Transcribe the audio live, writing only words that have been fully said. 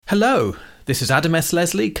Hello, this is Adam S.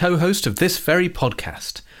 Leslie, co-host of this very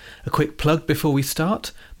podcast. A quick plug before we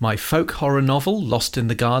start. My folk horror novel, Lost in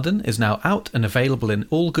the Garden, is now out and available in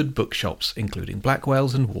all good bookshops, including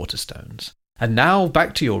Blackwell's and Waterstones. And now,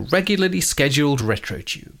 back to your regularly scheduled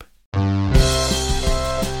RetroTube.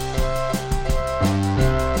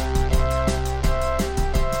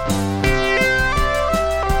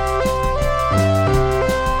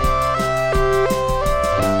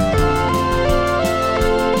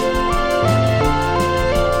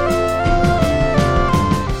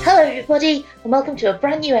 And welcome to a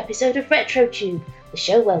brand new episode of RetroTube, the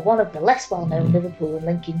show where one of the less well-known Liverpool and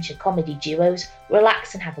Lincolnshire comedy duos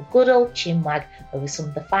relax and have a good old chinwag over some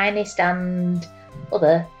of the finest and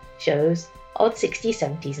other shows of the 60s,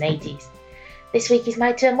 70s and 80s. This week is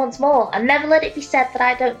my turn once more, and never let it be said that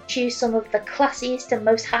I don't choose some of the classiest and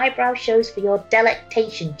most highbrow shows for your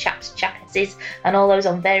delectation, chaps, chappesses, and all those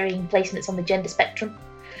on varying placements on the gender spectrum.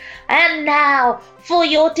 And now, for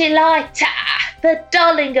your delight, the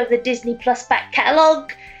darling of the Disney Plus back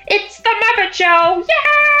catalogue, it's The Muppet Show!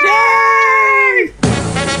 Yay! Yay!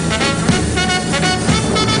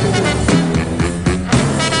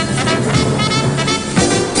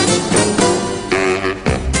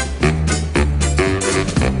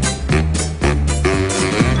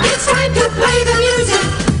 It's time to play the music.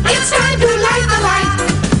 It's time to light the light.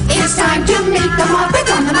 It's time to meet the Muppet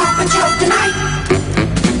on The Muppet Show tonight.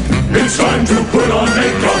 It's time to put on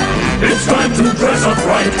makeup. It's time to dress up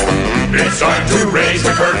right. It's time to raise the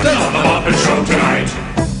curtain on The Muppet Show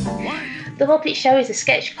tonight. The Muppet Show is a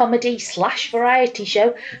sketch comedy / variety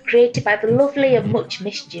show created by the lovely and much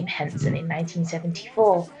missed Jim Henson in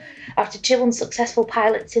 1974. After 2 unsuccessful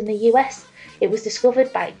pilots in the US, it was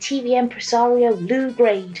discovered by TV impresario Lou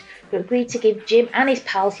Grade, who agreed to give Jim and his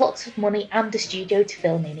pals lots of money and a studio to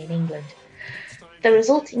film in England. The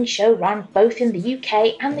resulting show ran both in the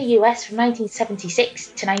UK and the US from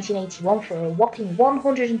 1976 to 1981 for a whopping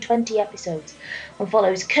 120 episodes, and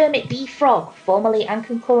follows Kermit the Frog, formerly and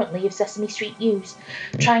concurrently of Sesame Street News,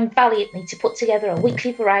 trying valiantly to put together a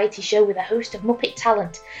weekly variety show with a host of Muppet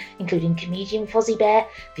talent, including comedian Fozzie Bear,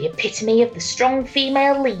 the epitome of the strong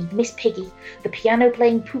female lead Miss Piggy, the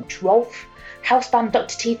piano-playing Pooch Rolf, house band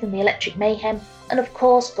Dr. Teeth and the Electric Mayhem, and of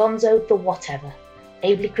course Gonzo the Whatever,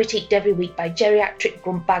 ably critiqued every week by geriatric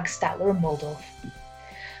gruntbags Statler and Waldorf.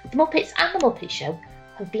 The Muppets and The Muppet Show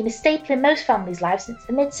have been a staple in most families' lives since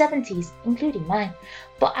the mid-70s, including mine.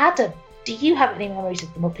 But Adam, do you have any memories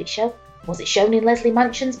of The Muppet Show? Was it shown in Leslie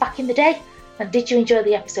Mansions back in the day? And did you enjoy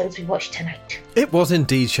the episodes we watched tonight? It was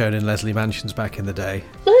indeed shown in Leslie Mansions back in the day.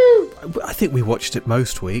 Woo! I think we watched it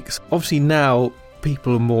most weeks. Obviously now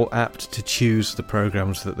people are more apt to choose the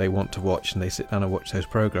programmes that they want to watch and they sit down and watch those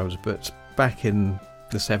programmes, but back in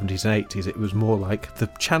the 70s and 80s it was more like the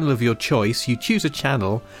channel of your choice. You choose a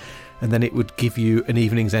channel and then it would give you an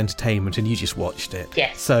evening's entertainment and you just watched it.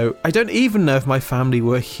 Yes. So I don't even know if my family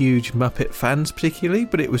were huge Muppet fans particularly,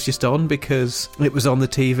 but it was just on because it was on the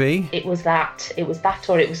TV. It was that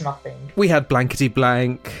or it was nothing. We had Blankety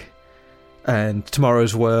Blank and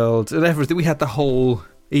Tomorrow's World and everything. We had the whole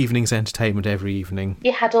evening's entertainment every evening.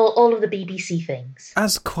 You had all of the BBC things.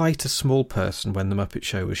 As quite a small person when The Muppet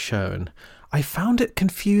Show was shown, I found it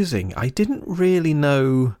confusing. I didn't really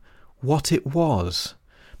know what it was,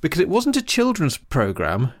 because it wasn't a children's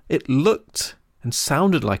programme. It looked and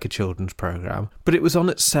sounded like a children's programme, but it was on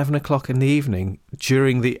at 7 o'clock in the evening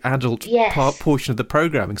during the adult portion of the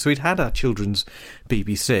programming. So we'd had our children's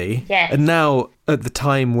BBC. Yes. And now, at the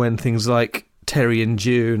time when things like Terry and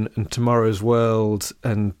June and Tomorrow's World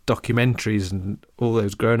and documentaries and all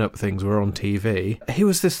those grown-up things were on TV, here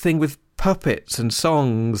was this thing with puppets and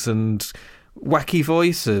songs and wacky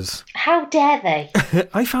voices. How dare they?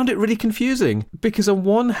 I found it really confusing because on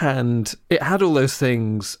one hand it had all those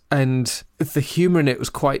things and the humour in it was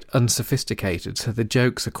quite unsophisticated, so the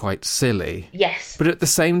jokes are quite silly. Yes. But at the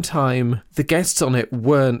same time the guests on it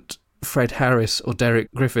weren't Fred Harris or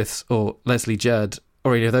Derek Griffiths or Leslie Judd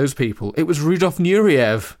or any of those people. It was Rudolph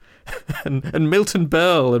Nureyev and Milton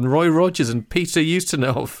Berle and Roy Rogers and Peter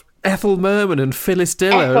Ustinov, Ethel Merman and Phyllis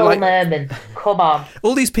Diller. Ethel Merman, come on.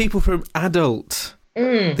 All these people from adult,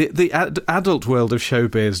 the adult world of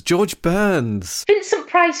showbiz. George Burns. Vincent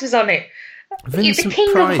Price was on it. Vincent the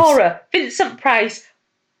king Price. of horror, Vincent Price,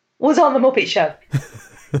 was on The Muppet Show.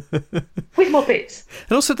 With Muppets.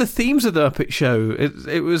 And also the themes of The Muppet Show.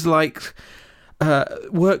 It was like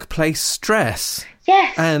workplace stress.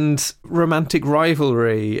 Yes. And romantic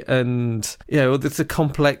rivalry, and there's a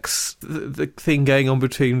complex the thing going on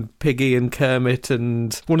between Piggy and Kermit,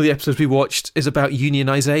 and one of the episodes we watched is about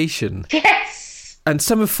unionisation. Yes. And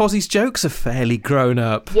some of Fozzie's jokes are fairly grown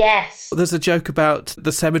up. Yes. There's a joke about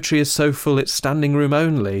the cemetery is so full it's standing room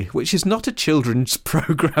only, which is not a children's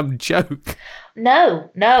programme joke.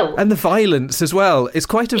 No. And the violence as well. It's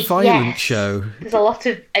quite a violent show. There's a lot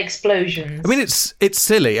of explosions. I mean, it's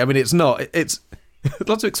silly. I mean, it's not. It's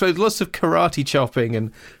lots of explosions, lots of karate chopping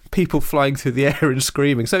and people flying through the air and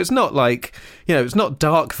screaming. So it's not like, it's not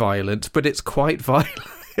dark violent, but it's quite violent.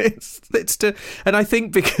 And I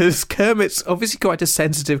think because Kermit's obviously quite a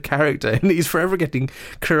sensitive character and he's forever getting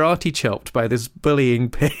karate chopped by this bullying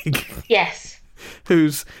pig. Yes.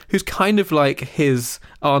 who's kind of like his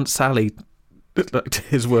Aunt Sally,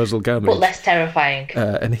 his Wurzel Gummidge. But less terrifying.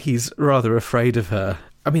 And he's rather afraid of her.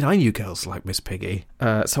 I mean, I knew girls like Miss Piggy,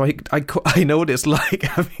 so I know what it's like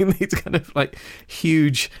having these kind of like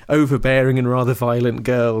huge, overbearing and rather violent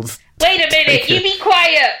girls. Wait a minute, you be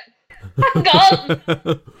quiet! Hang on!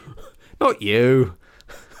 Not you.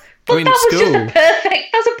 But I mean, that at was school.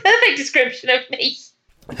 that's a perfect description of me.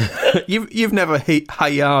 You've never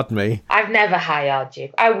hi-yard me. I've never hi-yard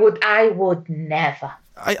you. I would never.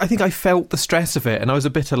 I think I felt the stress of it and I was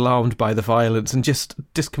a bit alarmed by the violence and just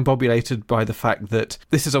discombobulated by the fact that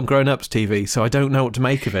this is on grown-ups TV, so I don't know what to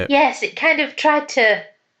make of it. Yes, it kind of tried to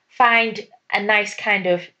find a nice kind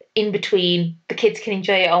of in-between. The kids can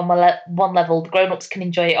enjoy it on one level, the grown-ups can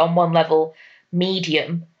enjoy it on one level,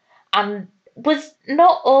 medium, and was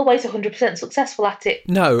not always 100% successful at it.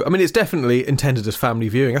 No, I mean, it's definitely intended as family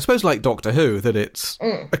viewing. I suppose like Doctor Who, that it's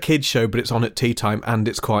a kid's show, but it's on at tea time and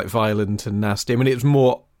it's quite violent and nasty. I mean, it's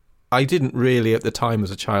more... I didn't really, at the time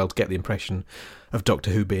as a child, get the impression of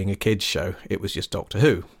Doctor Who being a kid's show. It was just Doctor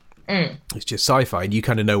Who. It's just sci-fi, and you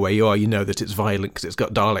kind of know where you are. You know that it's violent because it's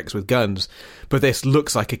got Daleks with guns. But this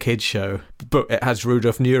looks like a kid's show, but it has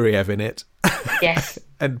Rudolf Nureyev in it. Yes.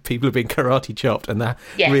 And people are being karate chopped, and they're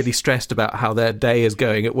really stressed about how their day is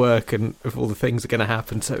going at work and if all the things are going to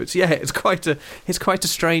happen. So it's quite a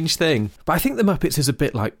strange thing. But I think The Muppets is a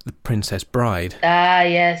bit like The Princess Bride. Ah,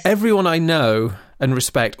 yes. Everyone I know and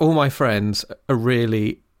respect, all my friends, are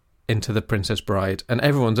really into The Princess Bride, and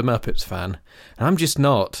everyone's a Muppets fan, and I'm just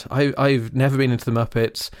not. I've never been into the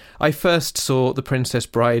Muppets. I first saw The Princess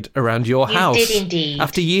Bride around your house. You did indeed.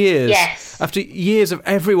 After years. Yes. After years of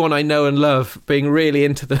everyone I know and love being really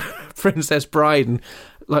into The Princess Bride, and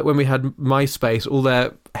like when we had MySpace, all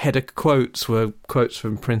their header quotes were quotes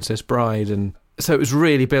from Princess Bride, and so it was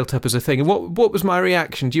really built up as a thing. And what was my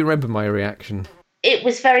reaction? Do you remember my reaction? It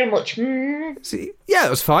was very much, See, yeah, it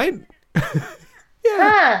was fine.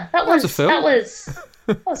 Yeah, that was a film. That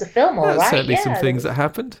was a film, all That's right. certainly yeah. some things that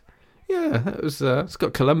happened. Yeah, that was. It's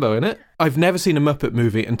got Columbo in it. I've never seen a Muppet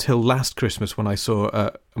movie until last Christmas when I saw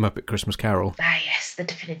a Muppet Christmas Carol. Ah, yes, the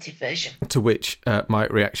definitive version. To which my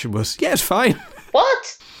reaction was, yeah, it's fine.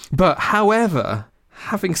 What? But however,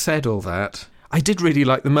 having said all that, I did really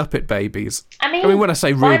like the Muppet Babies. I mean, when I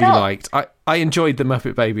say why really not? liked, I enjoyed the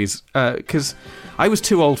Muppet Babies because I was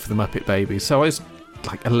too old for the Muppet Babies, so I was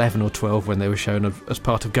like 11 or 12 when they were shown as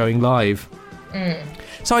part of Going Live.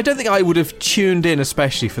 So I don't think I would have tuned in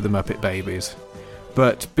especially for the Muppet Babies,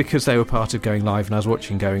 but because they were part of Going Live and I was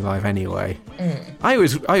watching Going Live anyway, I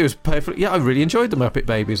was perfectly... Yeah, I really enjoyed the Muppet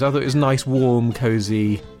Babies. I thought it was nice, warm,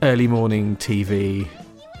 cosy, early morning TV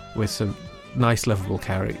with some nice, lovable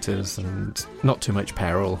characters and not too much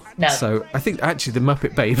peril. No. So I think actually the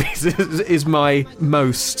Muppet Babies is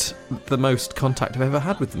the most contact I've ever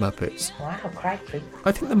had with the Muppets. Wow, crikey.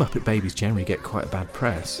 I think the Muppet Babies generally get quite a bad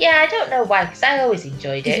press. Yeah, I don't know why, because I always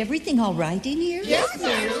enjoyed Is it. everything all right in here?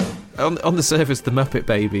 On the surface, the Muppet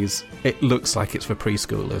Babies, it looks like it's for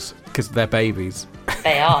preschoolers because they're babies.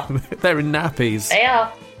 They are. They're in nappies. They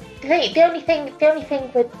are. The only thing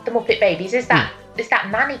with the Muppet Babies is that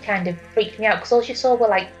nanny kind of freaked me out because all she saw were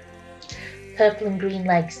like purple and green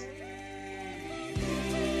legs.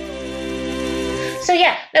 So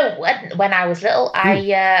yeah, no. When I was little,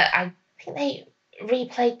 I think they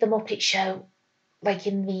replayed the Muppet Show like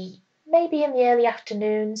maybe in the early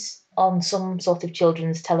afternoons on some sort of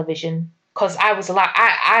children's television because I was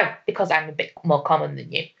allowed. Because I'm a bit more common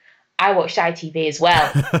than you. I watched ITV as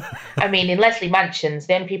well. I mean, in Leslie Mansions,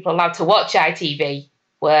 the only people allowed to watch ITV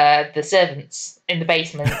were the servants in the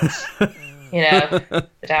basement, the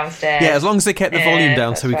downstairs. Yeah, as long as they kept the volume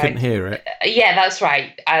down so we right. couldn't hear it. Yeah, that's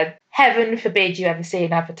right. Heaven forbid you ever see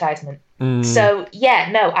an advertisement. So,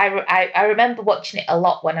 yeah, no, I remember watching it a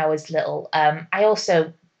lot when I was little.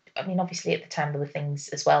 Obviously at the time there were things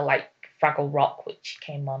as well, like Fraggle Rock, which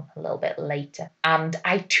came on a little bit later. And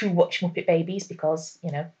I too watched Muppet Babies because,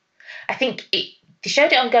 I think they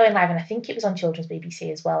showed it on Going Live, and I think it was on Children's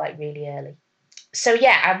BBC as well, like really early. So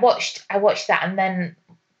yeah, I watched that, and then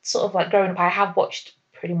sort of like growing up, I have watched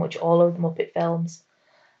pretty much all of the Muppet films.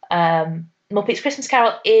 Muppets Christmas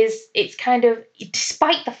Carol it's kind of,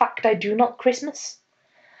 despite the fact I do not Christmas,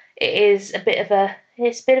 it's a bit of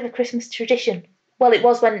a Christmas tradition. Well, it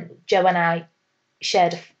was when Joe and I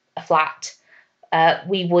shared a flat.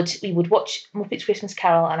 We would watch Muppets Christmas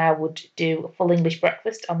Carol, and I would do a full English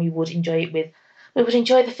breakfast, and we would enjoy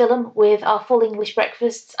the film with our full English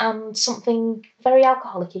breakfasts and something very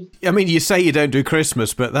alcoholic-y. I mean, you say you don't do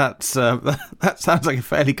Christmas, but that sounds like a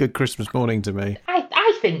fairly good Christmas morning to me.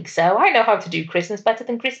 I think so. I know how to do Christmas better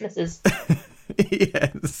than Christmases.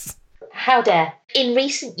 Yes. How dare. In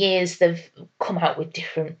recent years, they've come out with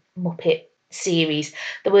different Muppet series.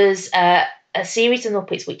 There was a series of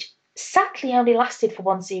Muppets which sadly only lasted for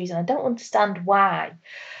one series, and I don't understand why,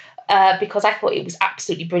 because I thought it was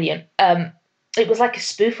absolutely brilliant. It was like a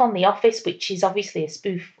spoof on The Office, which is obviously a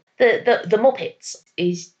spoof. The Muppets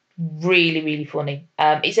is really, really funny.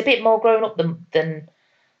 It's a bit more grown up than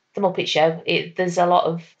the Muppet Show. There's a lot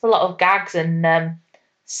of gags and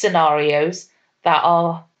scenarios that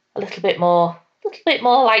are a little bit more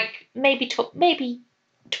like maybe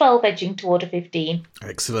 12 edging toward a 15.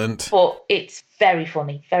 Excellent. But it's very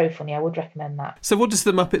funny, very funny. I would recommend that. So what does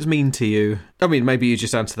the Muppets mean to you? I mean, maybe you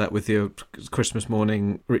just answer that with your Christmas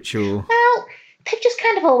morning ritual. Well, they've just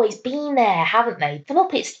kind of always been there, haven't they? The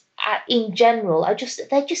Muppets, in general,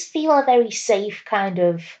 they just feel a very safe kind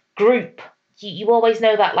of group. You always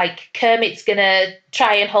know that, like, Kermit's going to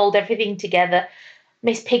try and hold everything together.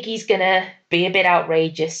 Miss Piggy's going to be a bit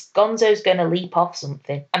outrageous. Gonzo's going to leap off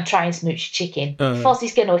something and try and smooch a chicken.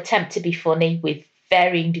 Fozzie's going to attempt to be funny with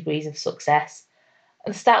varying degrees of success.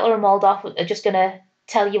 And Statler and Waldorf are just going to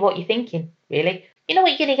tell you what you're thinking, really. You know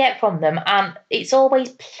what you're going to get from them, and it's always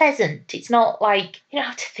pleasant. It's not like you don't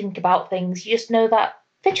have to think about things. You just know that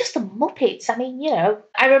they're just the Muppets. I mean,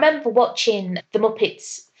 I remember watching the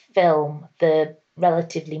Muppets film, the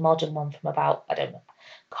relatively modern one from about, I don't know,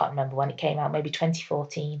 can't remember when it came out, maybe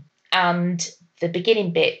 2014. And the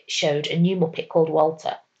beginning bit showed a new Muppet called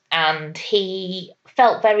Walter. And he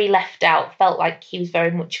felt very left out, felt like he was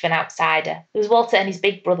very much of an outsider. It was Walter and his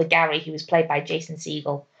big brother Gary, who was played by Jason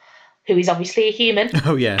Segel, who is obviously a human.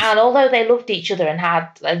 Oh, yes. And although they loved each other and had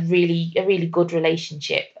a really good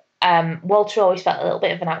relationship, Walter always felt a little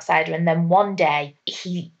bit of an outsider. And then one day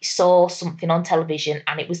he saw something on television,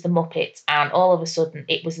 and it was the Muppets. And all of a sudden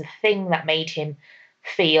it was the thing that made him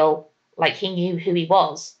feel like he knew who he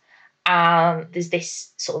was. There's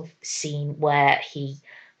this sort of scene where he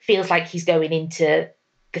feels like he's going into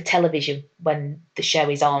the television when the show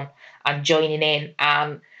is on and joining in,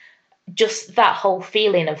 and just that whole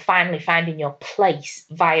feeling of finally finding your place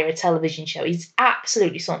via a television show is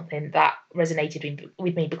absolutely something that resonated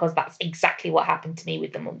with me, because that's exactly what happened to me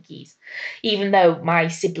with the Monkees. Even though my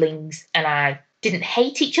siblings and I didn't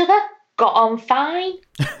hate each other, got on fine.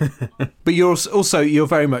 But you're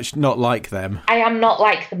very much not like them. I am not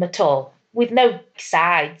like them at all, with no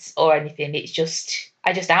sides or anything. It's just,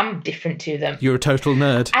 I just am different to them. You're a total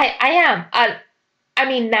nerd. I am. I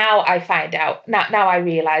mean, now I find out, now I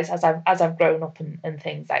realise as I've grown up and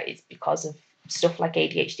things, that it's because of stuff like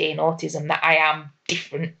ADHD and autism that I am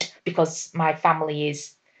different, because my family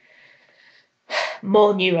is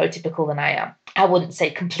more neurotypical than I am. I wouldn't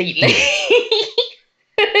say completely.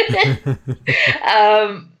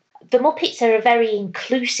 The Muppets are a very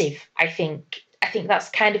inclusive, I think. I think that's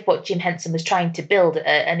kind of what Jim Henson was trying to build,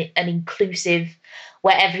 an inclusive,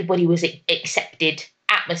 where everybody was accepted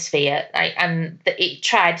atmosphere, and it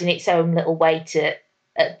tried in its own little way to,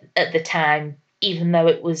 at the time, even though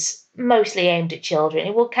it was mostly aimed at children,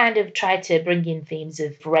 it would kind of try to bring in themes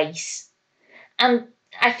of race. And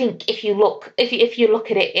I think if you look at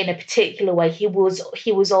it in a particular way, he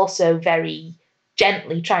was also very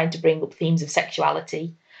gently trying to bring up themes of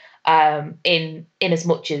sexuality, in as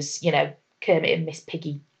much as, Kermit and Miss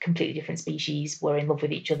Piggy, completely different species, were in love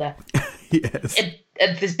with each other. Yes.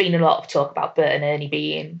 And there's been a lot of talk about Bert and Ernie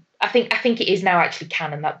being... I think it is now actually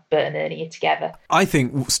canon that Bert and Ernie are together. I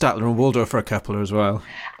think Statler and Waldorf are a couple as well.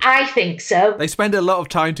 I think so. They spend a lot of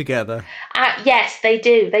time together. Yes, they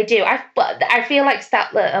do. But I feel like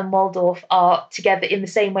Statler and Waldorf are together in the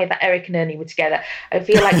same way that Eric and Ernie were together. I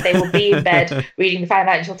feel like they will be in bed reading the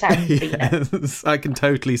Financial Times. Yes, I can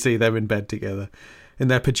totally see them in bed together. In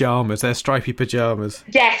their pyjamas, their stripy pyjamas.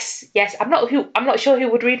 Yes. I'm not sure who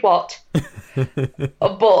would read what.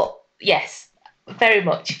 But yes, very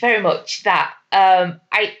much that.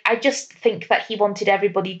 I just think that he wanted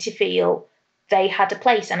everybody to feel they had a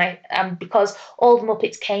place, and because all the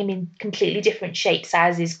Muppets came in completely different shapes,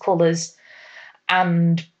 sizes, colours,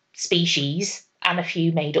 and species, and a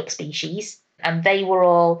few made-up species, and they were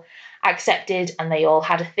all accepted and they all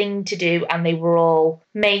had a thing to do and they were all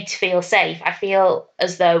made to feel safe. I feel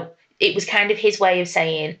as though it was kind of his way of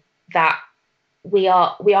saying that we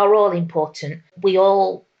are all important. We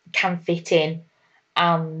all can fit in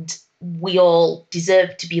and we all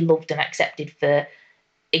deserve to be loved and accepted for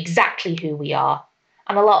exactly who we are.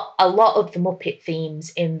 And a lot of the Muppet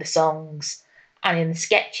themes in the songs and in the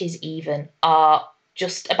sketches even are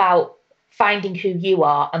just about finding who you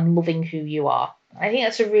are and loving who you are. I think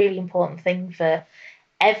that's a really important thing for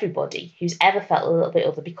everybody who's ever felt a little bit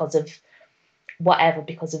other because of whatever,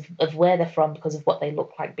 because of where they're from, because of what they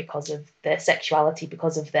look like, because of their sexuality,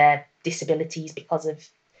 because of their disabilities, because of,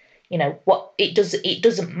 what it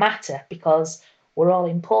doesn't matter, because we're all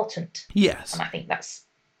important. Yes. And I think that's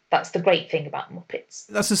the great thing about Muppets.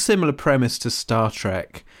 That's a similar premise to Star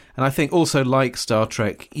Trek. And I think also, like Star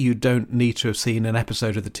Trek, you don't need to have seen an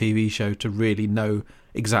episode of the TV show to really know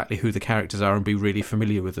exactly who the characters are and be really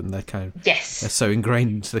familiar with them. They're they're so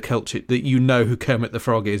ingrained into the culture that you know who Kermit the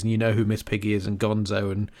Frog is and you know who Miss Piggy is and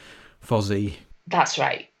Gonzo and Fozzie. That's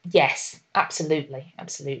right. Yes, absolutely.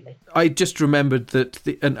 I just remembered that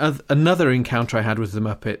another encounter I had with the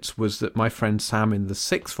Muppets was that my friend Sam in the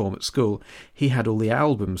sixth form at school, he had all the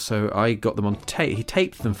albums, so I got them on tape. He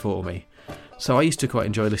taped them for me. So I used to quite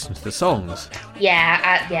enjoy listening to the songs.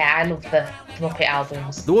 I love the Muppet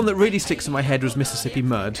albums. The one that really sticks in my head was Mississippi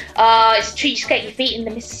Mud. Oh, it's a treat to get your feet in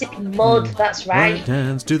the Mississippi mud, that's right. What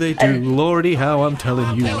dance do they do? Lordy, how I'm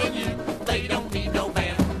telling you.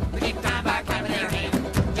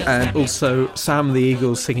 And also Sam the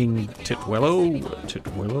Eagle singing Titwillow,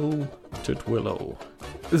 Titwillow, Titwillow.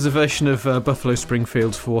 There's a version of Buffalo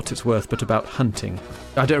Springfield's For What It's Worth, but about hunting.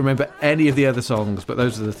 I don't remember any of the other songs, but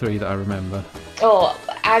those are the three that I remember. Oh,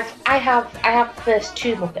 I have the first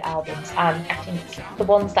two Muppet albums, and I think the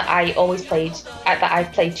ones that I always played, that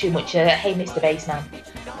I've played too much, are Hey Mr. Bassman.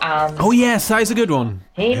 Oh yes, that is a good one.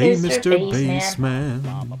 Hey Mr. Bassman,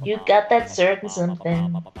 you got that certain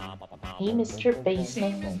something. Hey Mr.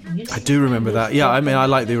 Bassman. I do remember that. Yeah, I mean, I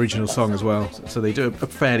like the original song as well. So they do a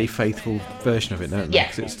fairly faithful version of it, don't they?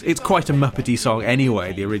 Yeah. It's quite a Muppety song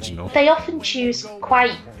anyway, the original. They often choose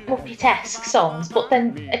quite Muppet-esque songs, but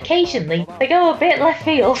then occasionally they go a bit left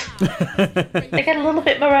field. They get a little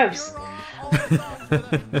bit morose.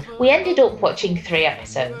 We ended up watching 3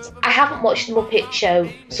 episodes. I haven't watched the Muppet Show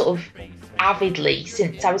sort of avidly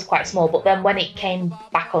since I was quite small, but then when it came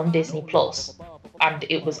back on Disney Plus, and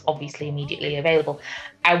it was obviously immediately available,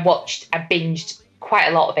 I binged quite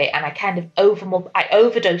a lot of it, and I kind of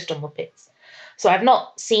overdosed on Muppets. So I've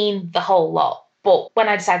not seen the whole lot, but when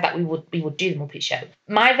I decided that we would do the Muppet Show,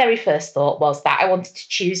 my very first thought was that I wanted to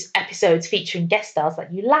choose episodes featuring guest stars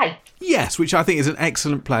that you like. Yes, which I think is an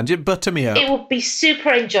excellent plan. Just butter me up. It would be super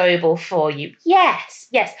enjoyable for you. Yes.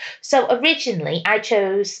 So originally I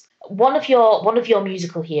chose one of your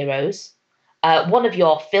musical heroes, one of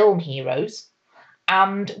your film heroes,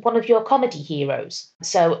 and one of your comedy heroes.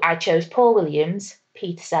 So I chose Paul Williams,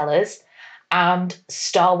 Peter Sellers, and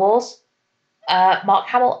Star Wars, Mark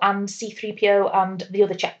Hamill, and C-3PO, and the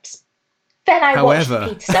other chaps. Then I watched the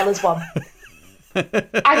Peter Sellers one.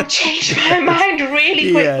 I changed my mind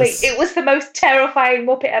really quickly. Yes. It was the most terrifying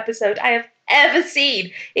Muppet episode I have ever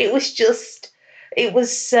seen. It was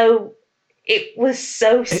so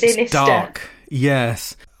sinister. It's dark.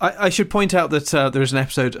 Yes. I should point out that there is an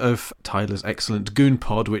episode of Tyler's excellent Goon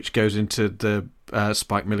Pod, which goes into the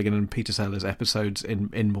Spike Milligan and Peter Sellers episodes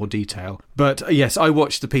in more detail. But yes, I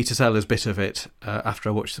watched the Peter Sellers bit of it after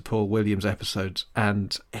I watched the Paul Williams episodes,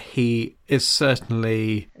 and he is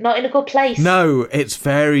certainly not in a good place. No, it's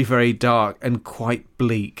very, very dark and quite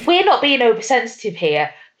bleak. We're not being oversensitive here.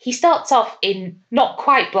 He starts off in not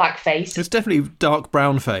quite blackface. It's definitely dark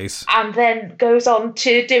brown face. And then goes on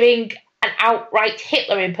to doing an outright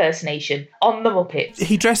Hitler impersonation on the Muppets.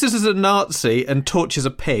 He dresses as a Nazi and tortures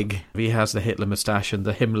a pig. He has the Hitler moustache and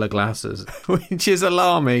the Himmler glasses, which is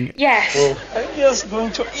alarming. Yes. Well, I'm just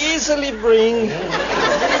going to easily bring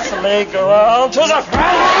this leg around to the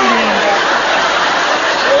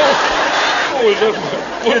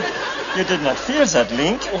front. You did not feel that,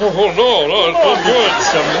 Link? Oh, no, good.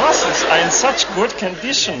 Your muscles are in such good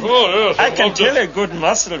condition. Oh, yes. I can tell a good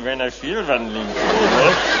muscle when I feel one, Link.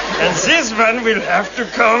 And this one will have to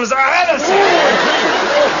come the other side.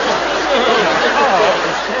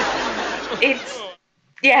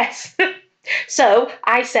 Yes. So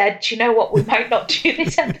I said, do you know what? We might not do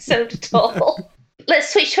this episode at all.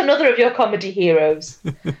 Let's switch to another of your comedy heroes.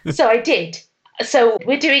 So I did. So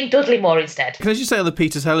we're doing Dudley Moore instead. Can I just say on the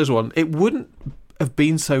Peter Sellers one, it wouldn't have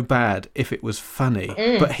been so bad if it was funny,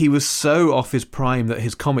 but he was so off his prime that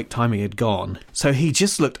his comic timing had gone. So he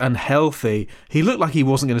just looked unhealthy. He looked like he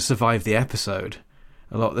wasn't going to survive the episode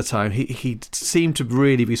a lot of the time. He seemed to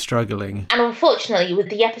really be struggling. And unfortunately, with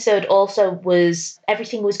the episode also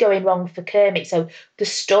everything was going wrong for Kermit. So the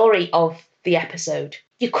story of the episode,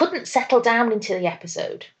 you couldn't settle down into the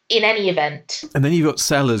episode in any event. And then you've got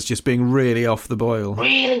Sellers just being really off the boil.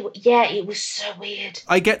 Really, yeah, it was so weird.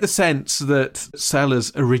 I get the sense that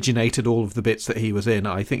Sellers originated all of the bits that he was in.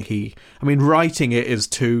 I think writing it is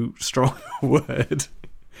too strong a word.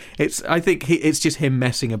 It's just him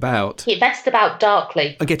messing about. He messed about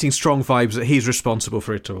darkly. I'm getting strong vibes that he's responsible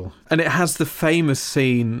for it all. And it has the famous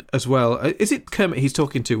scene as well. Is it Kermit he's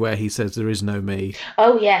talking to where he says, "There is no me"?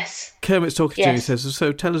 Oh, yes. Kermit's talking to him, he says,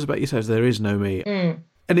 "So tell us about yourselves, there is no me."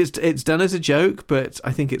 And it's done as a joke, but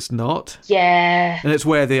I think it's not. Yeah. And it's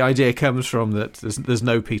where the idea comes from that there's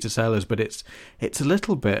no Peter Sellers, but it's a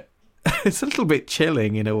little bit... It's a little bit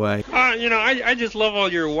chilling in a way. I just love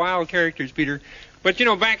all your wild characters, Peter. But,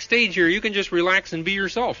 backstage here, you can just relax and be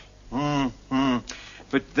yourself.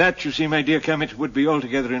 But that, you see, my dear Kermit, would be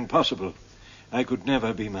altogether impossible. I could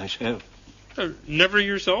never be myself. Never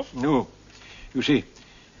yourself? No. You see,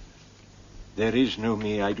 there is no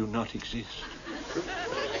me. I do not exist.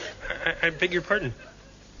 I beg your pardon.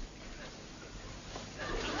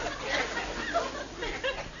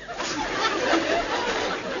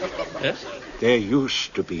 Yes? There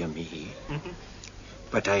used to be a me.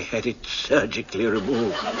 But I had it surgically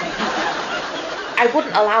removed. I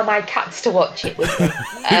wouldn't allow my cats to watch it with me.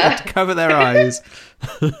 You had to cover their eyes.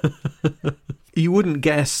 You wouldn't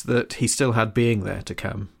guess that he still had Being There to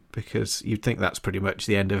come, because you'd think that's pretty much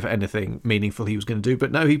the end of anything meaningful he was going to do.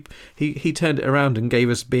 But no, he turned it around and gave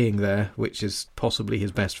us Being There, which is possibly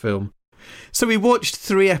his best film. So we watched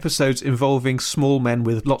 3 episodes involving small men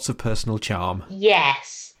with lots of personal charm.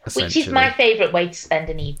 Yes. Which is my favourite way to spend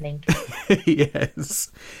an evening. Yes.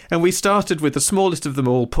 And we started with the smallest of them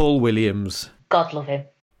all, Paul Williams. God love him.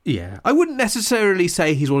 Yeah. I wouldn't necessarily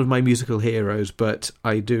say he's one of my musical heroes, but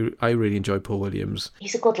I really enjoy Paul Williams.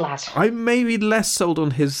 He's a good lad. I'm maybe less sold on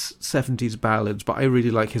his 70s ballads, but I really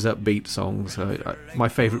like his upbeat songs. My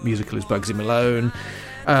favourite musical is Bugsy Malone.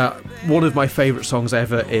 One of my favourite songs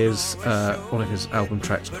ever is one of his album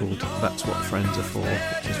tracks called That's What Friends Are For,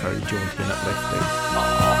 which is very jaunty and uplifting.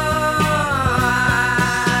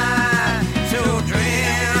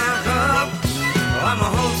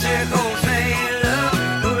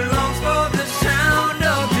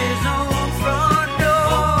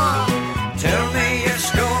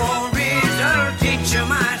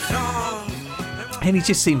 And he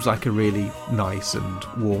just seems like a really nice and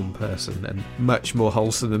warm person, and much more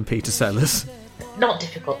wholesome than Peter Sellers. Not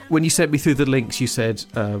difficult. When you sent me through the links, you said,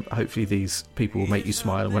 hopefully these people will make you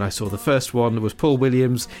smile. And when I saw the first one was Paul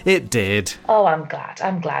Williams, it did. Oh, I'm glad.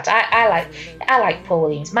 I like Paul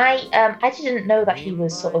Williams. I didn't know that he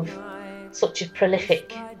was sort of such a prolific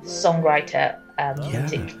songwriter,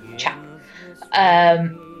 music chap.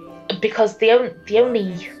 Because the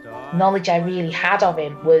only knowledge I really had of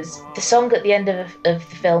him was the song at the end of the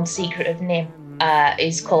film Secret of Nim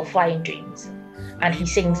is called Flying Dreams, and he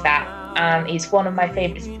sings that, and it's one of my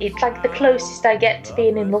favourites. It's like the closest I get to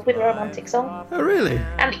being in love with a romantic song. Oh, really?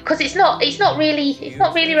 And because it's not really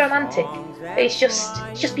romantic. It's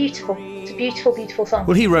just beautiful. It's a beautiful song.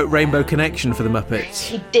 Well, he wrote Rainbow Connection for the Muppets.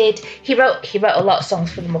 He did. He wrote a lot of songs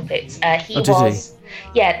for the Muppets. Did he?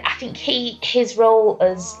 Yeah, I think his role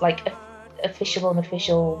as like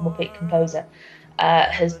unofficial Muppet composer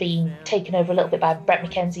has been taken over a little bit by Brett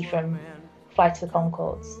McKenzie from Flight of the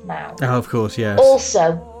Conchords now. Oh, of course, yes.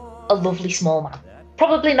 Also, a lovely small man.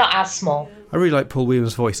 Probably not as small. I really like Paul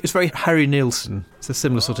Williams' voice. It's very Harry Nilsson. It's a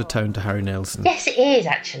similar sort of tone to Harry Nilsson. Yes, it is,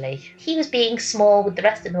 actually. He was being small with the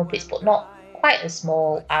rest of the Muppets, but not quite as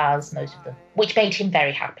small as most of them, which made him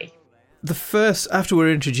very happy. After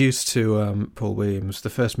we're introduced to Paul Williams, the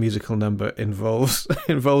first musical number involves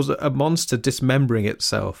a monster dismembering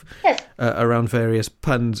itself. Yes. Around various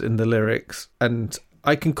puns in the lyrics, and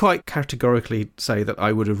I can quite categorically say that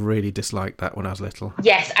I would have really disliked that when I was little.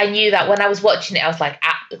 Yes, I knew that when I was watching it. I was like,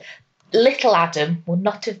 little Adam would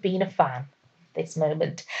not have been a fan at this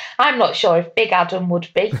moment. I'm not sure if Big Adam would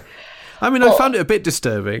be. I mean, I found it a bit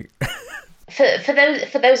disturbing.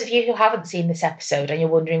 For those of you who haven't seen this episode and you're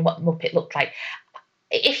wondering what Muppet looked like,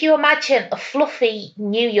 if you imagine a fluffy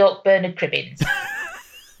New York Bernard Cribbins.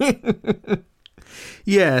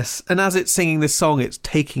 Yes, and as it's singing this song, it's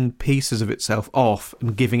taking pieces of itself off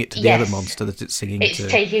and giving it to the other monster that it's singing to. It's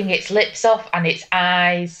taking its lips off and its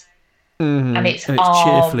eyes and its and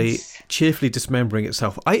arms. cheerfully dismembering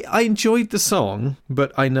itself. I enjoyed the song,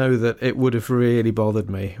 but I know that it would have really bothered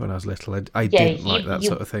me when I was little. I didn't like that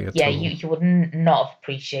sort of thing at all. You would not have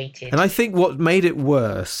appreciated. And I think what made it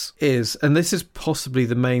worse is, and this is possibly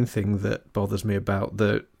the main thing that bothers me about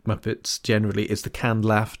the Muppets generally, is the canned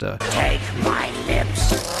laughter. Take my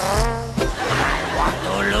lips. I want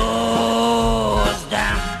to lose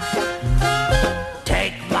them.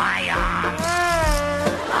 Take my arms.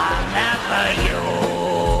 I'll never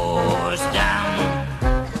use them.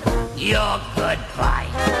 Your goodbye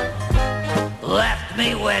left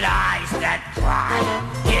me with eyes that cry.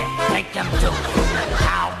 Here, take them too.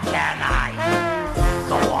 How can I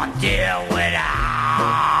go on, dear, without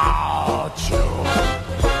you?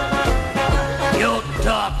 You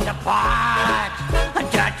took the part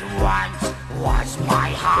that once was my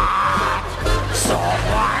heart. So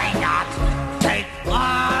why not take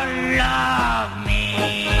all of me?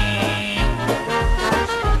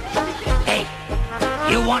 Hey,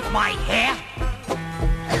 you want my hair?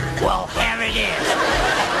 Well, here it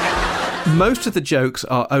is. Most of the jokes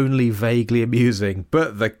are only vaguely amusing,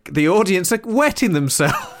 but the audience are wetting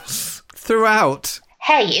themselves throughout.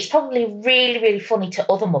 Hey, it's probably really, really funny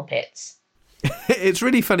to other Muppets. It's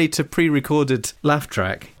really funny to pre-recorded laugh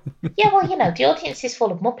track. Yeah, well, the audience is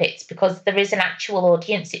full of Muppets because there is an actual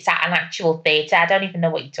audience. It's at an actual theatre. I don't even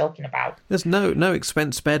know what you're talking about. There's no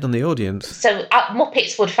expense spared on the audience. So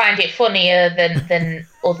Muppets would find it funnier than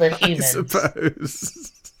other humans. I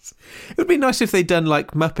suppose. It would be nice if they'd done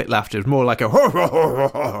like Muppet laughter. It was more like a ho, ho, ho,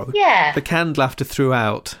 ho. Yeah. The canned laughter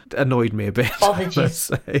throughout annoyed me a bit. Bothered you.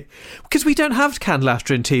 Because we don't have canned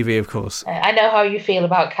laughter in TV, of course. I know how you feel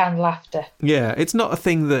about canned laughter. Yeah, it's not a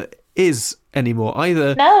thing that is anymore.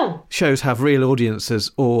 Either shows have real audiences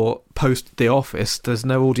or post The Office, there's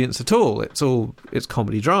no audience at all. It's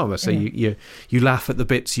comedy drama. So you laugh at the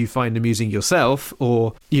bits you find amusing yourself,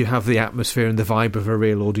 or you have the atmosphere and the vibe of a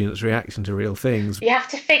real audience reaction to real things. You have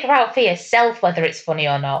to figure out for yourself whether it's funny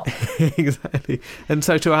or not. Exactly. And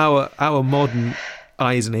so to our modern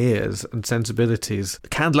eyes and ears and sensibilities,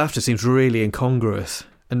 canned laughter seems really incongruous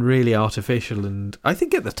and really artificial, and I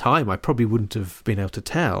think at the time I probably wouldn't have been able to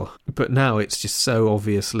tell. But now it's just so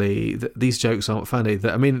obviously that these jokes aren't funny.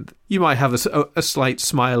 That, I mean, you might have a slight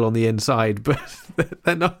smile on the inside, but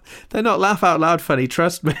they're not laugh out loud funny,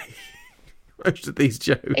 trust me. Most of these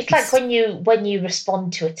jokes. It's like when you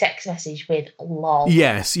respond to a text message with lol.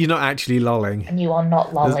 Yes, you're not actually lolling. And you are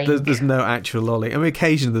not lolling. There's no actual lolling. I mean,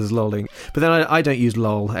 occasionally there's lolling, but then I don't use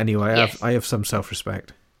lol anyway. Yes. I have some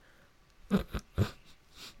self-respect.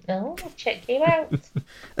 Oh, check you out.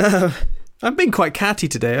 I've been quite catty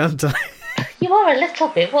today, haven't I? You are a little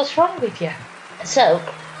bit. What's wrong with you? So,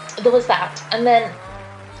 there was that. And then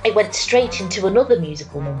it went straight into another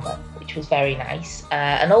musical number, which was very nice.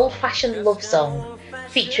 An old-fashioned love song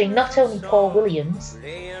featuring not only Paul Williams,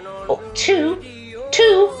 but two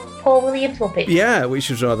Paul Williams Muppets. Yeah, which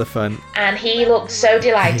was rather fun. And he looked so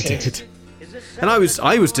delighted. He did. And I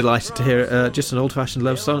was delighted to hear just an old-fashioned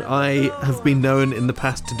love song. I have been known in the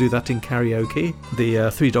past to do that in karaoke,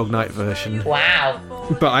 the Three Dog Night version. Wow.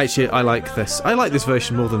 But actually, I like this. I like this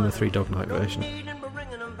version more than the Three Dog Night version.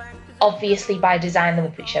 Obviously, by design, the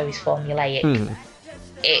Muppet Show is formulaic.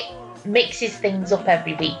 It mixes things up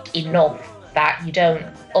every week enough that you don't,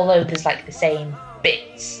 although there's like the same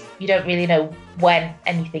bits, you don't really know when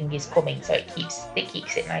anything is coming, so it keeps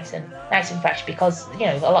it nice and fresh, because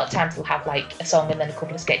a lot of times they'll have like a song and then a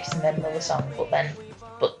couple of sketches and then another song,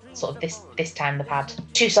 but sort of this time they've had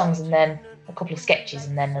 2 songs and then a couple of sketches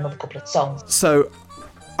and then another couple of songs. So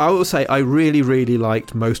I will say I really, really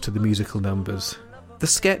liked most of the musical numbers. The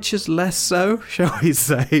sketches less so, shall we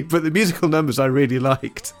say, but the musical numbers I really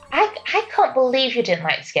liked. I can't believe you didn't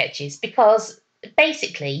like the sketches, because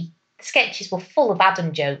basically the sketches were full of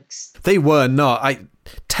Adam jokes. They were not. I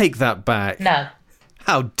take that back. No.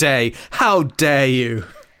 How dare you?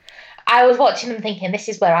 I was watching them thinking, this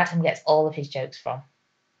is where Adam gets all of his jokes from.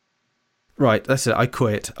 Right, that's it. I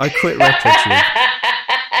quit RetroTube.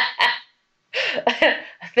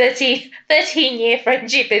 13-year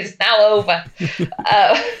friendship is now over.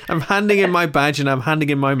 I'm handing in my badge and I'm handing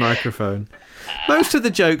in my microphone. Most of the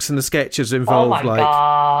jokes and the sketches involve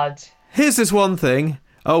God. Here's this one thing.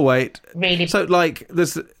 Oh, wait. Really? So, like,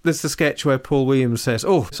 there's the sketch where Paul Williams says,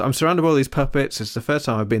 so I'm surrounded by all these puppets. It's the first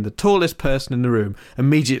time I've been the tallest person in the room.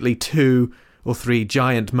 Immediately 2 or 3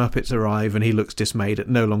 giant Muppets arrive and he looks dismayed at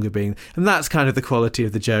no longer being... And that's kind of the quality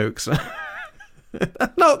of the jokes.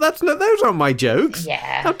 No, those aren't my jokes.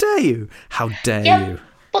 Yeah. How dare you? How dare you?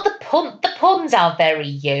 But the puns are very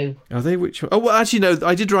you. Are they? Which one? Oh, well, actually, no,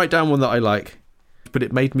 I did write down one that I like. but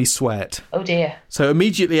it made me sweat. Oh dear. So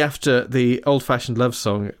immediately after the old-fashioned love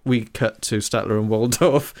song, we cut to Statler and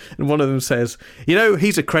Waldorf, and one of them says,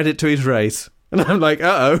 he's a credit to his race. And I'm like,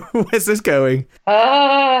 uh-oh, where's this going?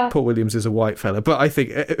 Paul Williams is a white fella, but I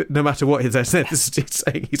think no matter what his ethnicity,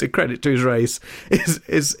 saying he's a credit to his race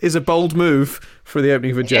is a bold move for the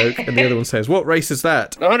opening of a joke. And the other one says, what race is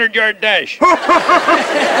that? The 100-yard dash.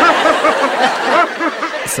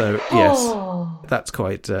 So, yes, that's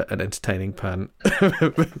quite an entertaining pun.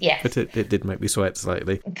 Yes. But it did make me sweat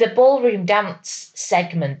slightly. The ballroom dance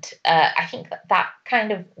segment, I think that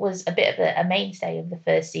kind of was a bit of a mainstay of the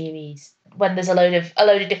first series, when there's a load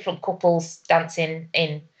of different couples dancing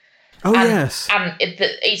in. Oh, yes. And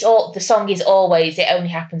the song is always, it only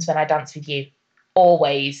happens when I dance with you.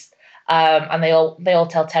 Always. And they all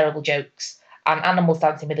tell terrible jokes. And Animal's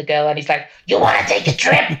dancing with a girl and he's like, you want to take a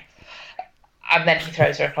trip? And then he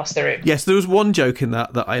throws her across the room. Yes, there was one joke in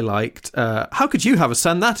that I liked. How could you have a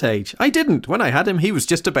son that age? I didn't. When I had him, he was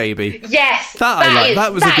just a baby. Yes.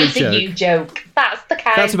 That was a good joke. New joke. That's the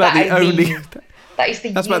kind That's about that the I only. mean.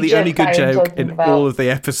 That's about the only good joke in all of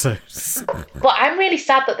the episodes. But I'm really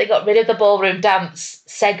sad that they got rid of the ballroom dance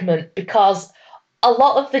segment, because a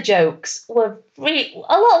lot of the jokes were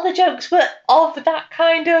of that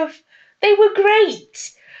kind of. They were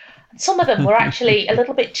great. Some of them were actually a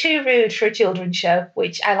little bit too rude for a children's show,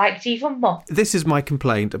 which I liked even more. This is my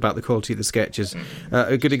complaint about the quality of the sketches.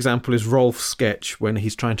 A good example is Rolf's sketch when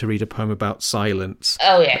he's trying to read a poem about silence.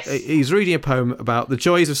 Oh, yes. He's reading a poem about the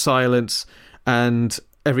joys of silence, and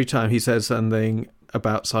every time he says something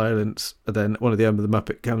about silence, then one of the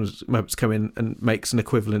Muppets come in and makes an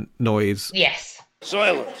equivalent noise. Yes.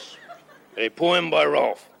 Silence. A poem by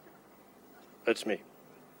Rolf. That's me.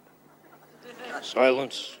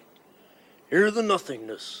 Silence. Hear the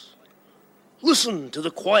nothingness. Listen to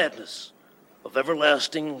the quietness of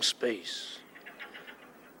everlasting space.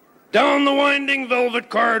 Down the winding velvet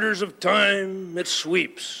corridors of time it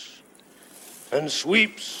sweeps and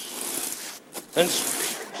sweeps and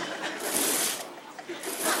sweeps.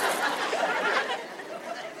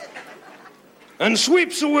 And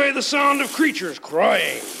sweeps away the sound of creatures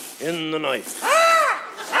crying in the night.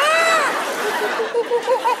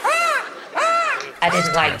 I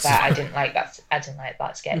didn't like that. I didn't like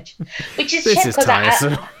that sketch. Which is This shit, is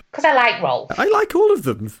tiresome. because I like Rolf. I like all of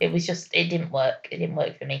them. It didn't work. It didn't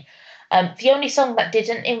work for me. The only song that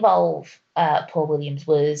didn't involve Paul Williams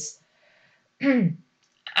was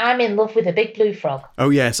I'm in Love with a Big Blue Frog. Oh,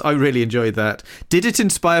 yes, I really enjoyed that. Did it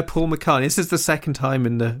inspire Paul McCartney? This is the second time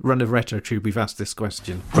in the run of RetroTube we've asked this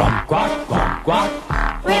question. Quack, quack, quack,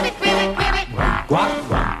 quack. Ribbit, ribbit, ribbit. Quack,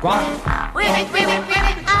 quack, quack. Ribbit, ribbit,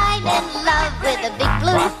 ribbit. I'm in love with a big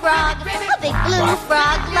blue frog. A big blue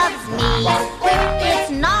frog loves me.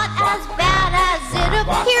 It's not as bad as it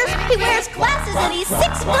appears. He wears glasses and he's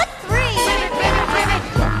 6'3". Ribbit, ribbit, ribbit.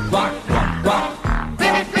 Quack, quack, quack.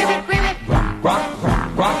 Ribbit, ribbit, ribbit. Quack,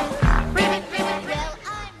 quack, quack. Ribbit, ribbit,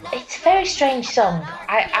 ribbit. It's a very strange song.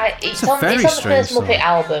 It's on the first strange Muppet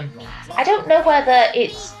album. I don't know whether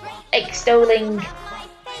it's extolling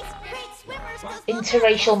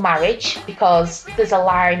interracial marriage, because there's a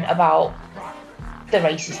line about the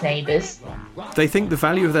racist neighbours. They think the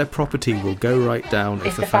value of their property will go right down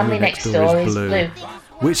if the family next door is blue.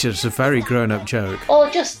 Which is a very grown-up joke. Or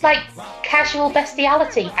just like casual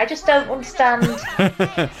bestiality. I just don't understand.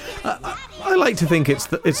 I like to think it's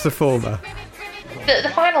the former.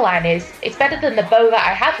 The final line is, it's better than the bow that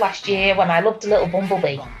I had last year when I loved a little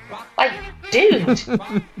bumblebee. Like, dude.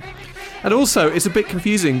 And also, it's a bit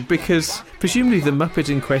confusing because presumably the Muppet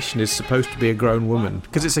in question is supposed to be a grown woman,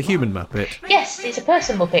 because it's a human Muppet. Yes, it's a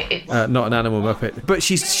person Muppet. It's not an animal Muppet. But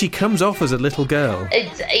she comes off as a little girl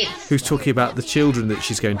who's talking about the children that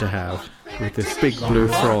she's going to have with this big blue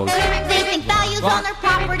frog. They think values on their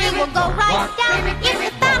property will go right down if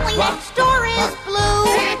the family next door is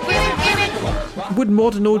blue. Would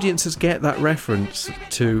modern audiences get that reference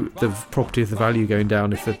to the property of the value going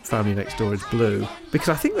down if the family next door is blue? Because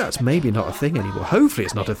I think that's maybe not a thing anymore. Hopefully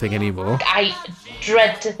it's not a thing anymore. I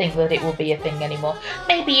dread to think that it will be a thing anymore.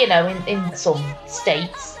 Maybe, in some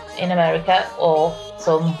states in America or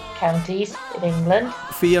some counties in England.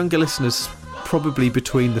 For younger listeners, probably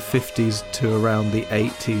between the 50s to around the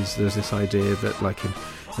 80s, there's this idea that, like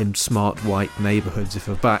in smart white neighbourhoods, if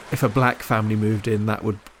a black family moved in, that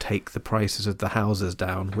would take the prices of the houses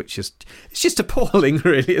down, which is it's just appalling,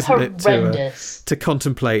 really, isn't Horrendous. it, to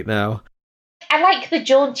contemplate now. I like the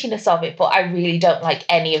jauntiness of it, but I really don't like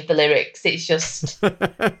any of the lyrics. It's just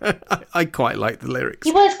I quite like the lyrics.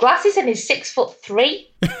 He wears glasses and he's 6'3".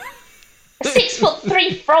 A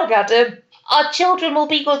 6'3" frog, Adam. Our children will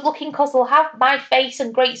be good looking because they'll have my face,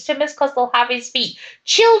 and great swimmers because they'll have his feet.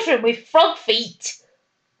 Children with frog feet.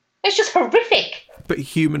 It's just horrific. But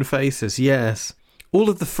human faces, yes. All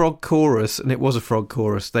of the frog chorus, and it was a frog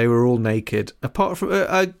chorus, they were all naked. Apart from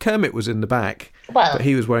Kermit was in the back, Well, but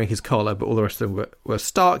he was wearing his collar, but all the rest of them were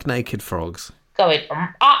stark naked frogs. going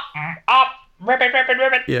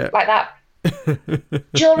ribbit, Yeah. like that.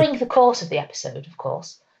 During the course of the episode, of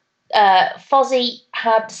course, Fozzie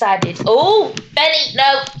had decided, oh, Benny,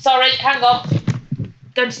 no, sorry, hang on.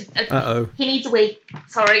 Going to, Uh-oh. He needs a wee.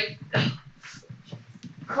 Sorry.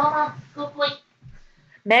 Come on, good boy.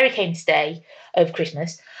 Mary came to stay over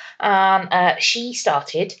Christmas, and she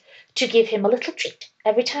started to give him a little treat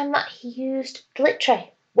every time that he used the lit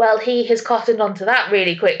tray. Well, he has cottoned onto that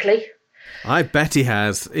really quickly. I bet he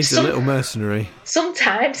has. He's a little mercenary.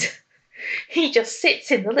 Sometimes he just sits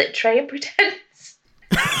in the lit tray and pretends.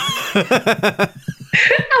 I'm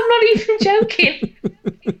not even joking.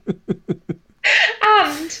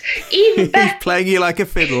 And even He's better, playing you like a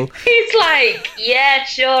fiddle. he's like, yeah,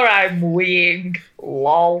 sure, I'm weeing.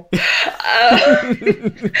 Lol.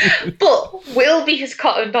 But Wilby has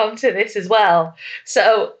cottoned onto this as well.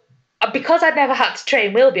 So because I'd never had to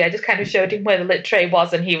train Wilby, I just kind of showed him where the lit tray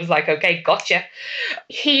was, and he was like, okay, gotcha.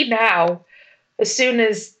 He now, as soon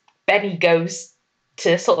as Benny goes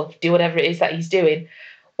to sort of do whatever it is that he's doing,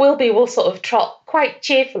 Wilby will sort of trot quite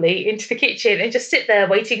cheerfully into the kitchen and just sit there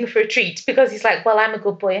waiting for a treat, because he's like, well, I'm a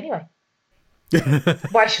good boy anyway.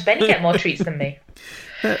 Why should Benny get more treats than me?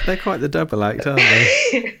 They're quite the double act, aren't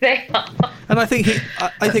they? They are. And I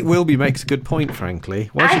think Wilby makes a good point,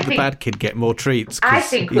 frankly. Why should the bad kid get more treats? I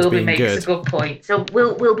think Wilby makes a good point. So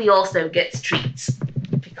Wilby also gets treats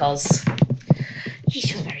because he's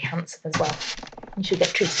just very handsome as well. You should get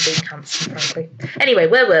treats for being handsome, frankly. Anyway,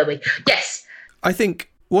 where were we? Yes. I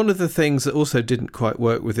think one of the things that also didn't quite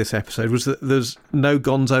work with this episode was that there's no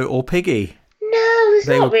Gonzo or Piggy. No, there's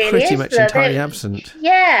They not were really. pretty is much there? entirely absent.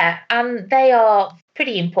 Yeah, and they are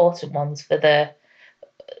pretty important ones for the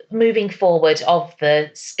moving forward of the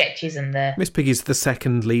sketches and the... Miss Piggy's the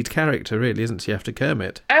second lead character, really, isn't she, after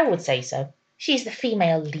Kermit? I would say so. She's the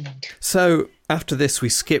female lead. So, after this, we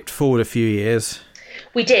skipped forward a few years.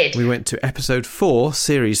 We did. We went to episode 4,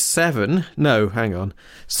 series 7. No, hang on.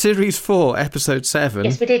 Series 4, episode 7.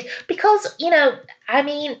 Yes, we did. Because,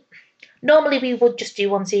 normally we would just do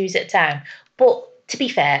one series at a time. But to be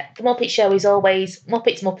fair, the Muppet Show is always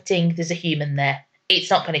Muppets Muppeting, there's a human there. It's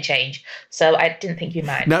not going to change. So I didn't think you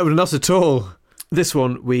might. No, not at all. This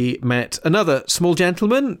one, we met another small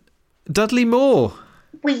gentleman, Dudley Moore.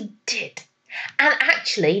 We did. And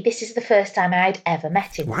actually, this is the first time I'd ever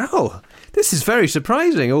met him. Wow, this is very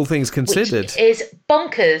surprising, all things considered. Which is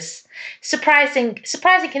bonkers. Surprising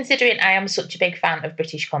considering I am such a big fan of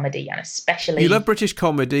British comedy, and especially... You love British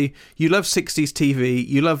comedy, you love 60s TV,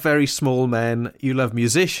 you love very small men, you love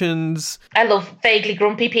musicians. I love vaguely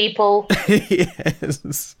grumpy people.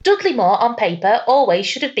 Yes. Dudley Moore, on paper, always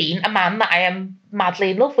should have been a man that I am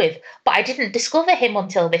madly in love with, but I didn't discover him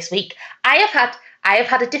until this week. I have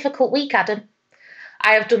had a difficult week, Adam.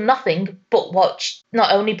 I have done nothing but watch,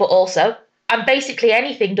 not only but also, and basically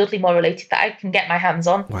anything Dudley Moore related that I can get my hands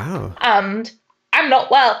on. Wow. And I'm not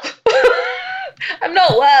well. I'm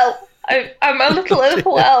not well. I'm a little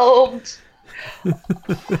overwhelmed.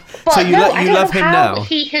 But So you love him now?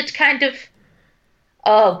 He had kind of...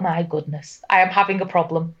 Oh my goodness. I am having a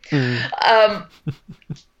problem. I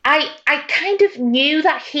kind of knew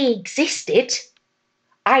that he existed.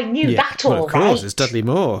 I knew that all right. Of course, it's Dudley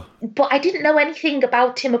Moore. But I didn't know anything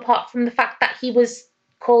about him apart from the fact that he was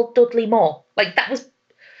called Dudley Moore. Like, that was...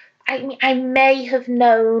 I may have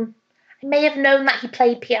known that he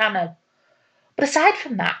played piano. But aside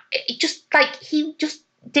from that, it just, he just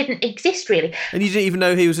didn't exist, really. And you didn't even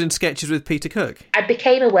know he was in sketches with Peter Cook? I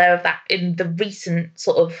became aware of that in the recent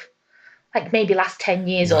sort of, maybe last 10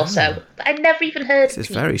 years or so. But I never even heard of This is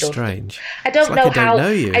Peter very Dudley. strange. I don't know how...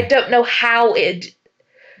 know you. I don't know how it...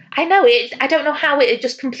 I know it. I don't know how it had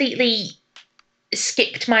just completely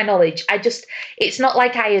skipped my knowledge. It's not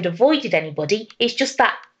like I had avoided anybody. It's just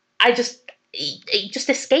that it just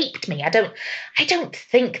escaped me. I don't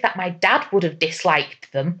think that my dad would have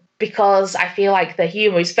disliked them, because I feel like the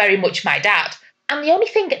humour is very much my dad. And the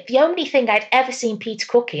only thing I'd ever seen Peter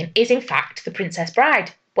Cook in is, in fact, The Princess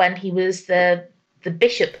Bride, when he was the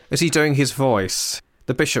bishop. Is he doing his voice?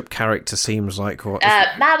 The bishop character seems like what?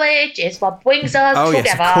 Marriage is what brings us together.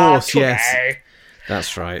 Yes, of course, today. yes.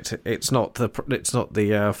 That's right. It's not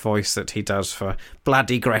the voice that he does for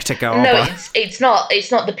bloody Greta Garbo. No, it's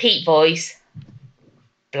not the Pete voice.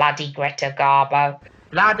 Bloody Greta Garbo.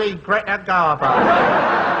 Bloody Greta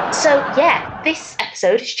Garbo. So, yeah, this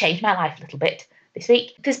episode has changed my life a little bit this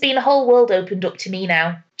week. There's been a whole world opened up to me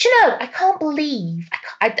now. Do you know, I can't believe,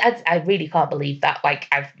 I really can't believe that, like,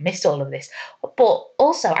 I've missed all of this. But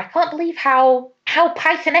also, I can't believe how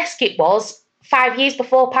Python-esque it was 5 years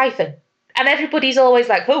before Python. And everybody's always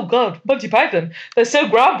like, oh God, Monty Python, they're so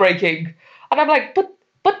groundbreaking. And I'm like, but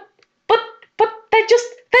they're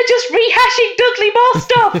just rehashing Dudley Moore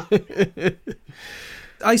stuff.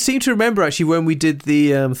 I seem to remember, actually, when we did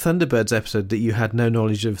the Thunderbirds episode, that you had no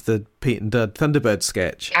knowledge of the Pete and Dud Thunderbird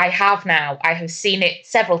sketch. I have now. I have seen it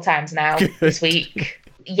several times now this week.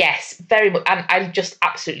 Yes, very much. And I just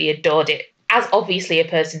absolutely adored it. As obviously a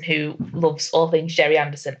person who loves all things Gerry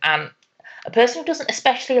Anderson and a person who doesn't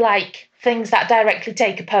especially like things that directly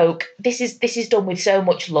take a poke, this is done with so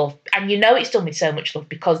much love. And you know it's done with so much love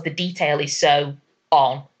because the detail is so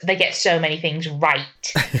on. They get so many things right.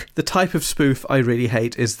 The type of spoof I really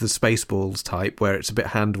hate is the Spaceballs type, where it's a bit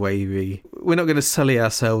hand-wavy. We're not going to sully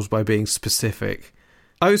ourselves by being specific.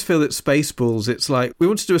 I always feel that Spaceballs, it's like, we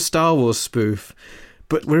want to do a Star Wars spoof,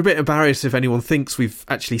 but we're a bit embarrassed if anyone thinks we've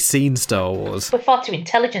actually seen Star Wars. We're far too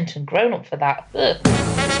intelligent and grown up for that. Ugh.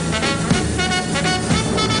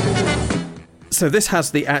 So this has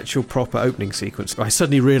the actual proper opening sequence. I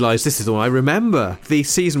suddenly realised this is the one I remember. The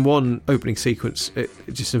season 1 opening sequence, it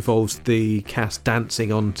just involves the cast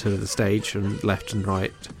dancing onto the stage from left and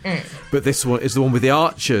right. But this one is the one with the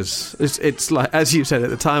archers. It's like, as you said at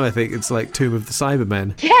the time, I think it's like Tomb of the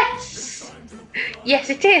Cybermen. Yes! Yes,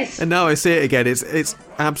 it is. And now I see it again, it's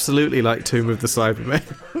absolutely like Tomb of the Cybermen.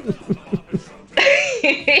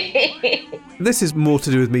 This is more to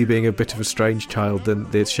do with me being a bit of a strange child than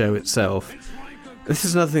the show itself. This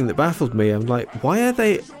is another thing that baffled me. I'm like, why are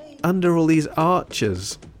they under all these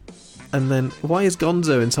archers? And then why is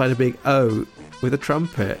Gonzo inside a big O with a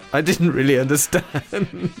trumpet? I didn't really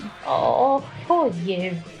understand. Oh, poor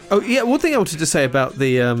you. Oh, yeah, one thing I wanted to say about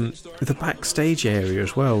the backstage area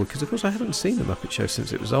as well, because of course I haven't seen The Muppet Show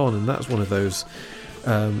since it was on, and that's one of those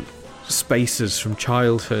spaces from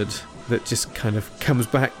childhood that just kind of comes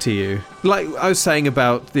back to you. Like I was saying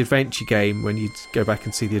about the Adventure Game, when you go back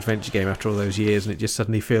and see the Adventure Game after all those years, and it just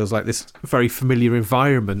suddenly feels like this very familiar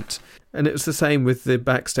environment. And it was the same with the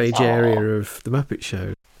backstage area of The Muppet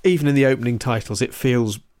Show. Even in the opening titles, it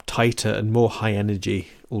feels tighter and more high energy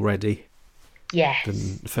already. Yes.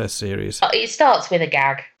 Than the first series. It starts with a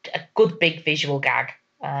gag, a good big visual gag.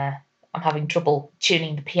 I'm having trouble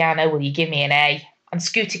tuning the piano. Will you give me an A? And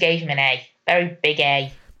Scooter gave him an A. Very big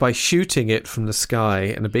A. By shooting it from the sky,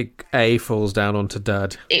 and a big A falls down onto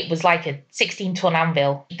Dud. It was like a 16-ton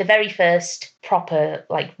anvil. The very first proper,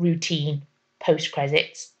 like, routine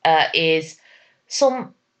post-credits is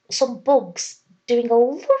some bugs doing a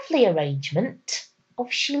lovely arrangement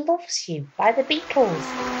of She Loves You by the Beatles.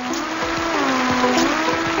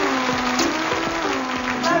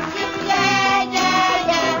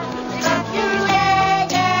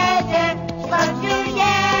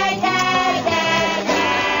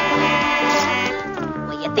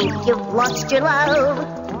 Think you've lost your love?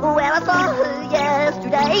 Well, I saw her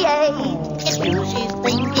yesterday. It's who she's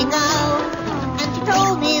thinking of, and she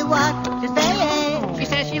told me what to say. She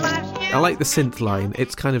says she loves you. I like the synth line.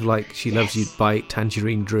 It's kind of like She Loves You by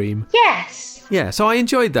Tangerine Dream. Yes. Yeah, so I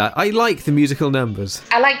enjoyed that. I like the musical numbers.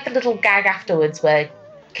 I like the little gag afterwards where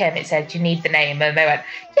Kermit said, "You need the name," and they went,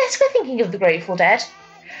 "Yes, we're thinking of the Grateful Dead."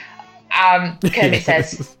 Kermit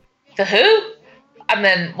says, "The who?" And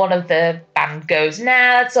then one of the band goes, "Nah,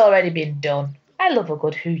 that's already been done." I love a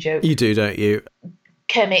good Who joke. You do, don't you?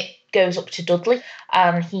 Kermit goes up to Dudley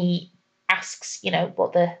and he asks,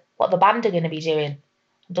 what the band are going to be doing.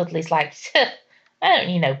 And Dudley's like, "I don't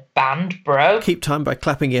need no band, bro. Keep time by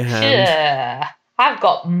clapping your hand." Sure, I've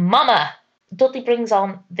got Mama. Dudley brings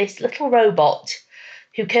on this little robot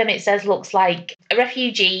who Kermit says looks like a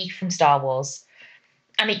refugee from Star Wars.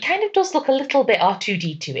 And it kind of does look a little bit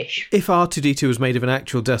R2-D2-ish. If R2-D2 was made of an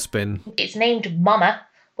actual dustbin. It's named MAMA,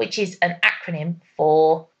 which is an acronym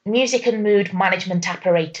for Music and Mood Management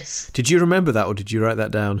Apparatus. Did you remember that, or did you write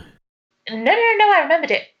that down? No, I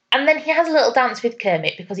remembered it. And then he has a little dance with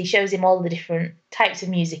Kermit because he shows him all the different types of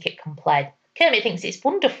music it can play. Kermit thinks it's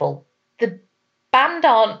wonderful. The band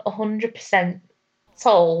aren't 100%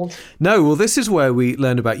 sold. No, well, this is where we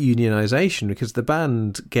learn about unionisation, because the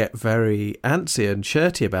band get very antsy and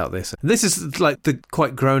shirty about this. This is like the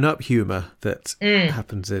quite grown-up humour that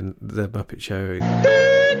happens in The Muppet Show.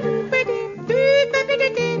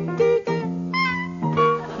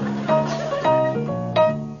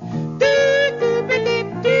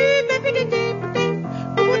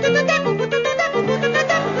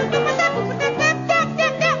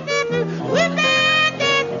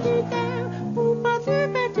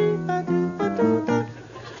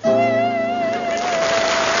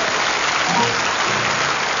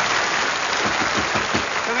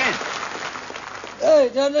 Hey,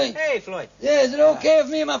 Dudley. Hey, Floyd. Yeah, is it okay if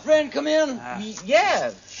me and my friend come in?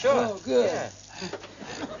 Yeah, sure. Oh, good.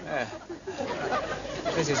 Yeah.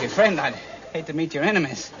 This is your friend. I'd hate to meet your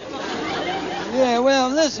enemies. Yeah, well,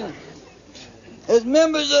 listen. As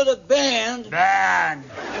members of the band... Yeah,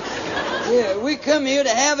 we come here to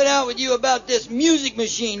have it out with you about this music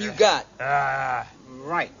machine you got.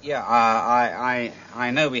 Right, yeah. I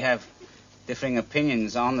know we have differing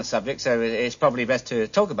opinions on the subject, so it's probably best to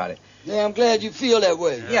talk about it. Yeah, I'm glad you feel that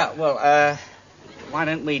way. Yeah, well, why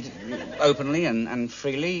don't we openly and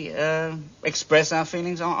freely express our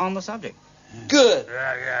feelings on the subject? Good.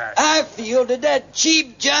 I feel that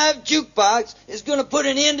cheap jive jukebox is going to put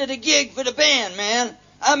an end to the gig for the band, man.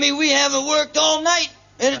 I mean, we haven't worked all night,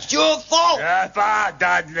 and it's your fault.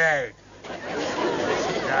 Dudley.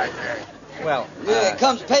 Well, yeah, it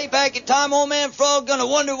comes payback in time, old man Frog gonna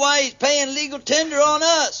wonder why he's paying legal tender on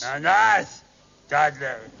us. On us, Dudley.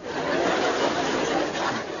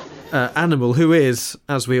 Animal, who is,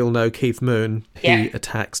 as we all know, Keith Moon, he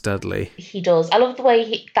attacks Dudley. He does. I love the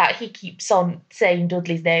way that he keeps on saying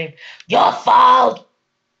Dudley's name. Your fault,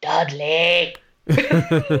 Dudley.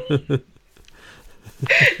 Just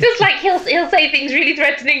like he'll say things really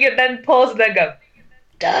threatening and then pause and then go,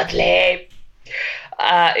 Dudley.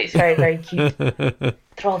 It's very, very cute. They're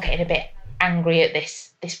all getting a bit angry at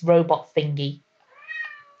this robot thingy.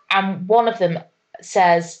 And one of them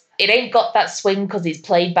says, it ain't got that swing because it's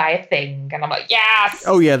played by a thing. And I'm like, yes!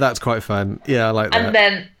 Oh, yeah, that's quite fun. Yeah, I like that. And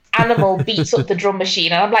then Animal beats up the drum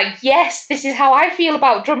machine. And I'm like, yes, this is how I feel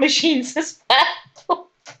about drum machines as well.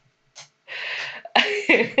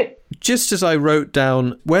 Just as I wrote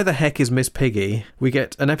down, where the heck is Miss Piggy, we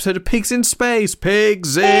get an episode of Pigs in Space.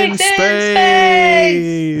 Pigs in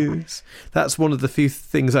Space! That's one of the few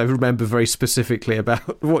things I remember very specifically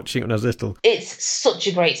about watching it when I was little. It's such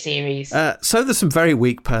a great series. So there's some very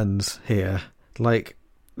weak puns here. Like,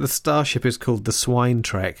 the starship is called the Swine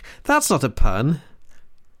Trek. That's not a pun.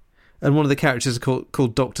 And one of the characters is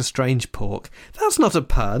called Dr. Strange Pork. That's not a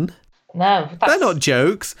pun. No. They're not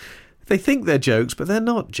jokes. They think they're jokes, but they're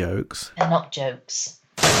not jokes. They're not jokes.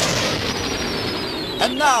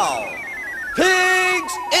 And now,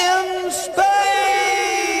 Pigs in Space!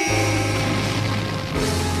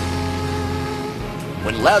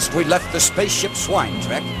 When last we left the spaceship Swine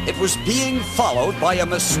Trek, it was being followed by a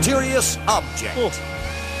mysterious object. Oh.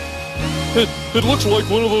 It looks like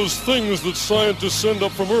one of those things that scientists send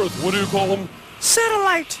up from Earth. What do you call them?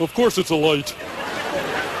 Satellite. Of course it's a light.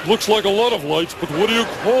 Looks like a lot of lights, but what do you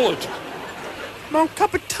call it? Mon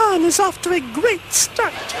Capitan is off to a great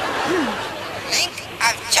start. Link,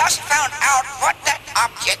 I've just found out what that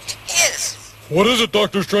object is. What is it,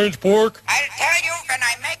 Dr. Strange Pork? I'll tell you when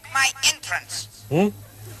I make my entrance. Huh?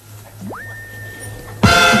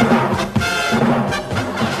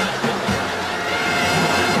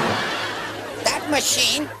 That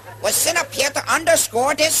machine was sent up here to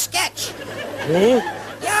underscore this sketch. Huh?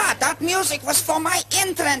 Yeah, that music was for my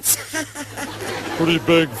entrance. Pretty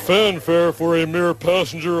big fanfare for a mere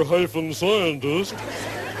passenger-scientist.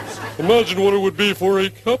 Imagine what it would be for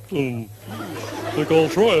a captain. Think I'll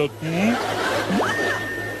try it,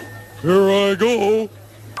 Here I go.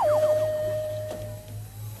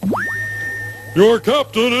 Your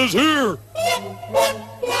captain is here!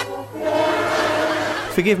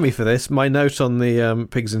 Forgive me for this. My note on the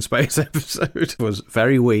Pigs in Space episode was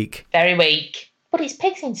very weak. Very weak. But it's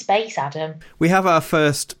Pigs in Space, Adam. We have our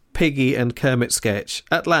first Piggy and Kermit sketch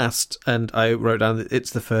at last, and I wrote down that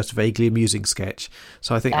it's the first vaguely amusing sketch.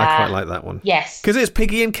 So I think I quite like that one. Yes. Because it's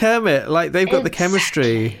Piggy and Kermit. Like, they've got the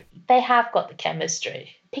chemistry. They have got the chemistry.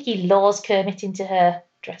 Piggy lures Kermit into her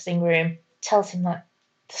dressing room, tells him that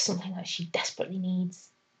there's something that she desperately needs.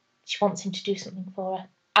 She wants him to do something for her.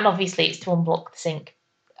 And obviously it's to unblock the sink.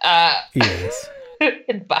 Yes.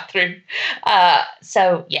 In the bathroom.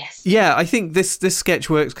 So, yes. Yeah, I think this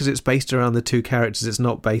sketch works because it's based around the two characters. It's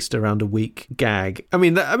not based around a weak gag. I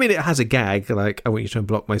mean, it has a gag, like, I want you to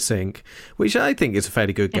unblock my sink, which I think is a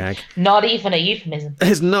fairly good gag. Not even a euphemism.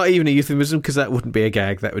 It's not even a euphemism, because that wouldn't be a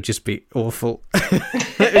gag. That would just be awful. It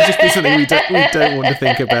would just be something we don't want to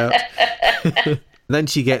think about. Then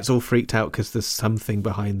she gets all freaked out because there's something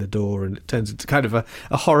behind the door, and it turns into kind of a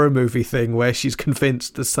horror movie thing where she's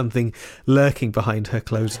convinced there's something lurking behind her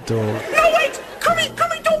closed door. No, wait! Come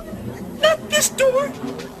don't! Not this door!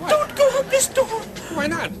 What? Don't go out this door! Why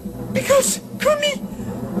not? Because, Kermit,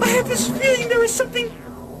 I have this feeling there is something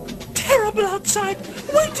terrible outside,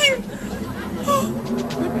 waiting!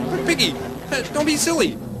 But Piggy, don't be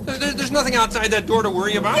silly. There's nothing outside that door to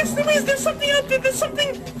worry about. Yes, there is. There's something out there. There's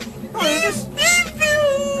something evil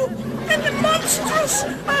and monstrous.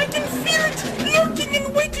 I can feel it lurking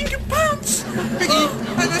and waiting to pounce. Piggy,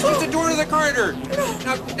 It's the door to the corridor.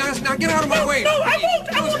 Now get out of my way. No, I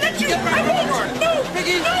won't let you. Get back to the door. No.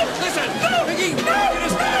 Piggy, listen. No. Piggy, No. get a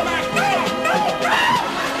step back. No.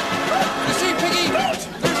 You see, Piggy,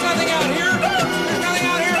 there's nothing out here. There's nothing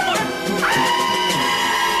out here.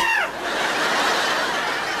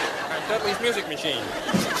 Dudley's music machine.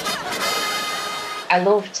 I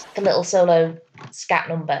loved the little solo scat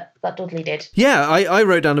number that Dudley did. Yeah, I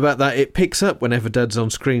wrote down about that. It picks up whenever Dud's on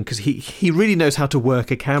screen because he really knows how to work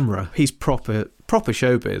a camera. He's proper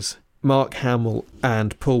showbiz. Mark Hamill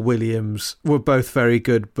and Paul Williams were both very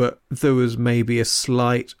good, but there was maybe a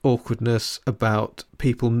slight awkwardness about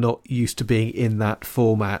people not used to being in that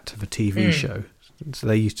format of a TV show. So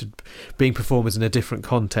they're used to being performers in a different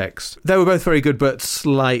context. They were both very good, but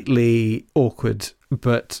slightly awkward.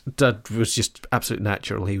 But Dud was just absolute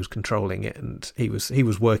natural. He was controlling it, and he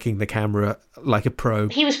was working the camera like a pro.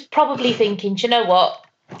 He was probably thinking, do you know what?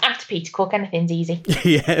 After Peter Cook, anything's easy.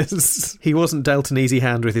 Yes, he wasn't dealt an easy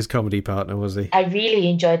hand with his comedy partner, was he? I really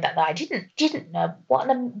enjoyed that. Though I didn't know what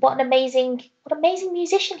an amazing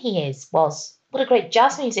musician he was. What a great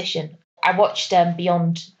jazz musician. I watched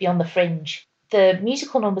Beyond the Fringe. The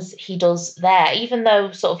musical numbers he does there, even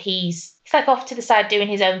though sort of he's like off to the side doing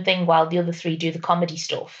his own thing while the other three do the comedy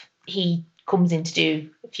stuff. He comes in to do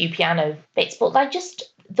a few piano bits, but like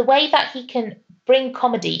just the way that he can bring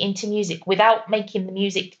comedy into music without making the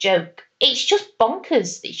music joke, it's just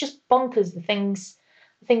bonkers. It's just bonkers the things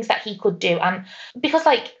that he could do. And because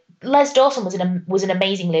like Les Dawson was an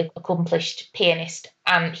amazingly accomplished pianist,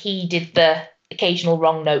 and he did the occasional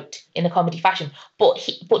wrong note in a comedy fashion, but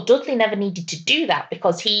Dudley never needed to do that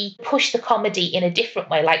because he pushed the comedy in a different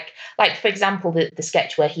way. Like for example, the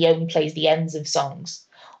sketch where he only plays the ends of songs,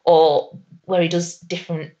 or where he does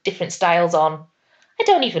different styles on. I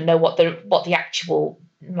don't even know what the actual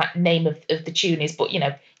name of the tune is, but you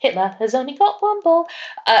know, Hitler has only got one ball.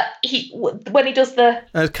 When he does the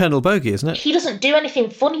Colonel Bogey, isn't it? He doesn't do anything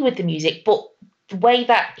funny with the music, but the way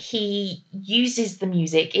that he uses the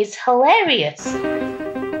music is hilarious.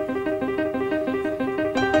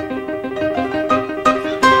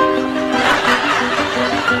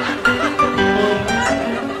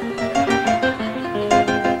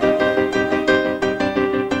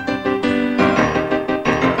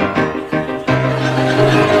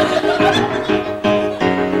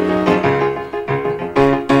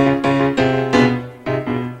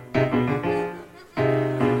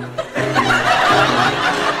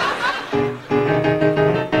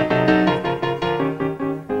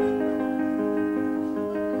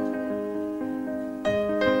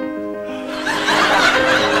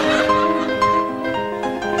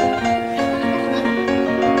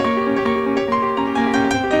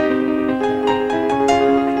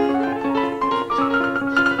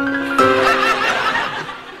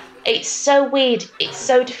 It's so weird. It's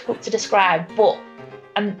so difficult to describe, but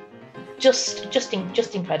just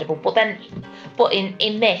incredible. But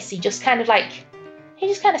in this, he just kind of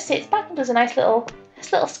sits back and does a nice little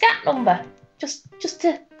scat number, just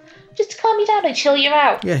to calm you down and chill you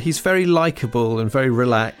out. Yeah, he's very likeable and very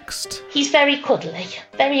relaxed. He's very cuddly,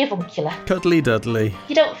 very avuncular. Cuddly Dudley.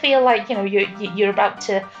 You don't feel like you're about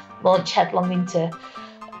to launch headlong into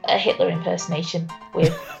a Hitler impersonation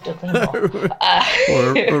with Dudley Moore.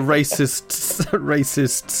 Or a racist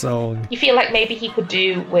song. You feel like maybe he could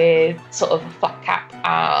do with sort of a flat cap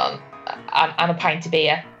and a pint of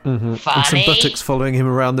beer. Mm-hmm. Funny. And some buttocks following him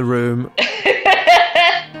around the room.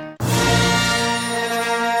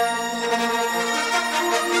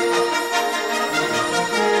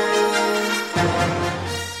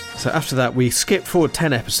 So after that, we skipped forward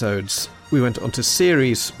 10 episodes. We went on to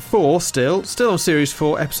Series 4, still on Series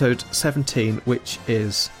 4, Episode 17, which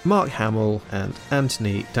is Mark Hamill and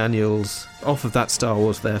Anthony Daniels, off of that Star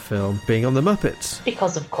Wars, their film, being on The Muppets.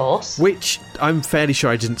 Because, of course. Which I'm fairly sure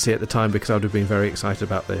I didn't see at the time because I would have been very excited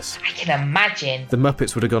about this. I can imagine. The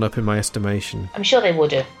Muppets would have gone up in my estimation. I'm sure they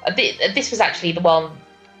would have. This was actually the one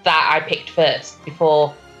that I picked first,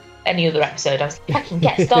 before any other episode. I was like, if I can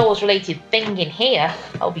get a Star Wars related thing in here,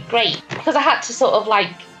 that would be great. Because I had to sort of like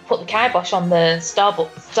put the kibosh on the Star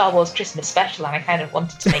Wars Christmas special, and I kind of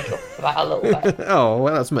wanted to make up for that a little bit. Oh,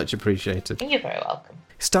 well, that's much appreciated. You're very welcome.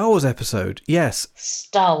 Star Wars episode, yes.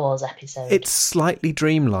 Star Wars episode. It's slightly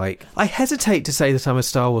dreamlike. I hesitate to say that I'm a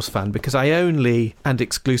Star Wars fan because I only and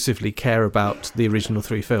exclusively care about the original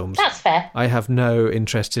 3 films. That's fair. I have no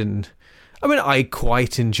interest in... I mean, I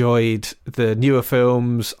quite enjoyed the newer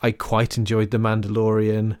films. I quite enjoyed The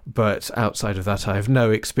Mandalorian. But outside of that, I have no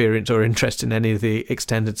experience or interest in any of the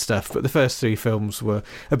extended stuff. But the first 3 films were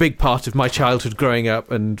a big part of my childhood growing up,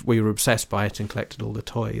 and we were obsessed by it and collected all the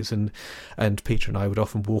toys. And Peter and I would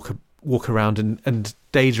often walk walk around and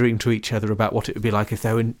daydream to each other about what it would be like if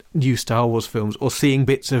there were new Star Wars films, or seeing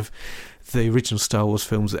bits of the original Star Wars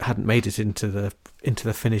films that hadn't made it into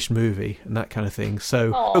the finished movie and that kind of thing.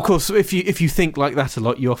 So, of course, if you think like that a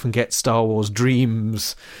lot, you often get Star Wars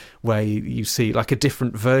dreams where you see like a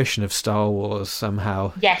different version of Star Wars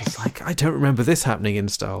somehow. Yes. It's like, I don't remember this happening in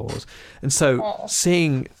Star Wars. And so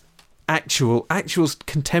seeing actual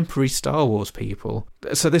contemporary Star Wars people.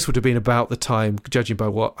 So this would have been about the time, judging by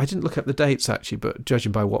what, I didn't look up the dates actually, but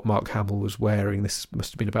judging by what Mark Hamill was wearing, this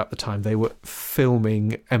must have been about the time they were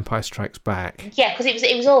filming Empire Strikes Back. Yeah, because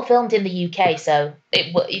it was all filmed in the UK, so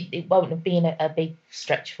it won't have been a big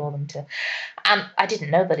stretch for them to. And I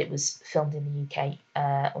didn't know that it was filmed in the UK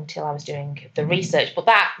until I was doing the research, but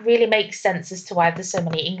that really makes sense as to why there's so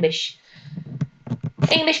many English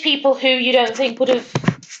people who you don't think would have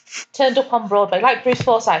turned up on Broadway, like Bruce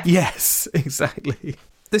Forsyth. Yes, exactly.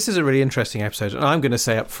 This is a really interesting episode, and I'm going to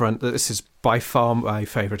say up front that this is by far my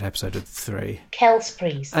favourite episode of the three.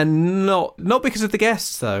 Kelsprees. And not because of the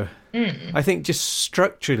guests, though. I think just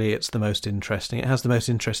structurally it's the most interesting. It has the most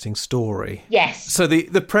interesting story. Yes. So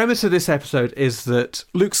the premise of this episode is that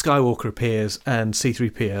Luke Skywalker appears and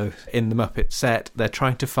C-3PO in the Muppet set. They're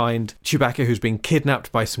trying to find Chewbacca, who's been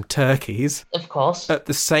kidnapped by some turkeys. Of course. At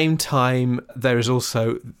the same time, there is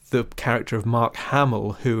also the character of Mark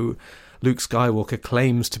Hamill, who Luke Skywalker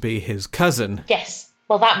claims to be his cousin. Yes.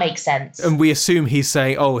 Well, that makes sense. And we assume he's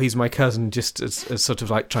saying, oh, he's my cousin, just as sort of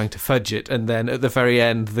like trying to fudge it. And then at the very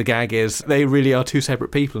end, the gag is they really are two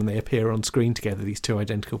separate people and they appear on screen together, these two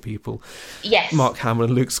identical people. Yes. Mark Hamill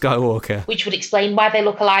and Luke Skywalker. Which would explain why they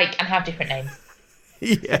look alike and have different names.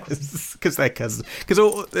 Yes, because they're cousins.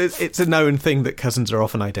 Because it's a known thing that cousins are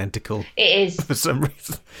often identical. It is. For some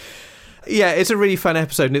reason. Yeah, it's a really fun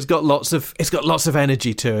episode, and it's got lots of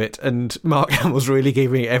energy to it, and Mark Hamill's really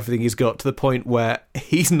giving it everything he's got, to the point where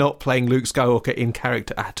he's not playing Luke Skywalker in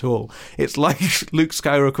character at all. It's like Luke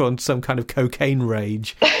Skywalker on some kind of cocaine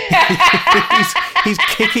rage. he's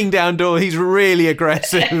kicking down doors. He's really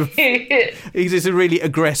aggressive. He's a really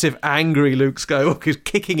aggressive, angry Luke Skywalker. He's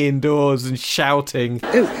kicking indoors and shouting.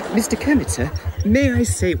 Oh, Mr. Kermit, sir, may I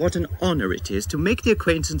say what an honour it is to make the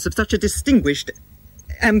acquaintance of such a distinguished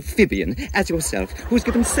amphibian as yourself, who's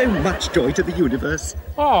given so much joy to the universe.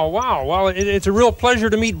 Oh, wow. Well, it's a real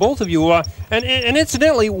pleasure to meet both of you. And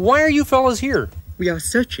incidentally, why are you fellas here? We are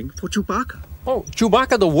searching for Chewbacca. Oh,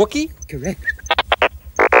 Chewbacca the Wookiee? Correct.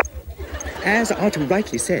 As R2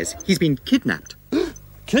 rightly says, he's been kidnapped.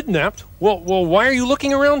 Kidnapped? Well, why are you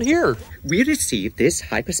looking around here? We received this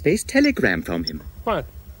hyperspace telegram from him. What?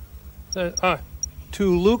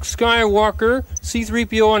 To Luke Skywalker,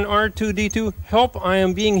 C-3PO and R2-D2, help, I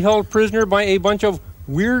am being held prisoner by a bunch of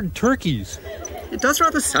weird turkeys. It does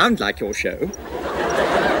rather sound like your show.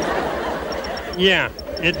 Yeah,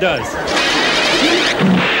 it does.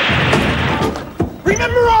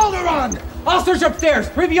 Remember Alderaan! I'll search upstairs.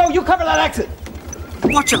 3PO, you cover that exit.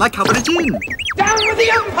 What shall I cover it in? Down with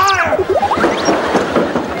the Empire!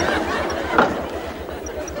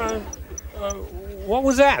 What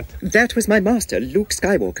was that? That was my master, Luke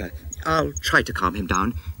Skywalker. I'll try to calm him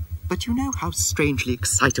down. But you know how strangely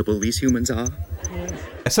excitable these humans are.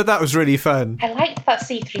 So that was really fun. I liked that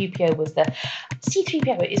C-3PO was there.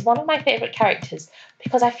 C-3PO is one of my favourite characters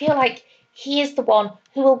because I feel like he is the one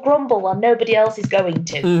who will grumble while nobody else is going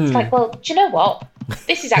to. It's like, well, do you know what?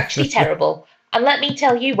 This is actually terrible. And let me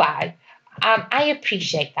tell you why. I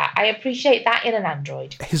appreciate that. I appreciate that in an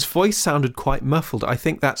android. His voice sounded quite muffled. I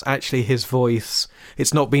think that's actually his voice.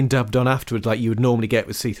 It's not been dubbed on afterwards like you would normally get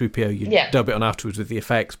with C-3PO. You'd dub it on afterwards with the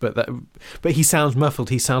effects, but he sounds muffled.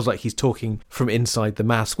 He sounds like he's talking from inside the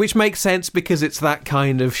mask, which makes sense because it's that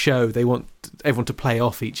kind of show. They want everyone to play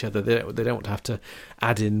off each other. They don't want to have to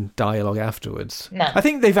add in dialogue afterwards. No. I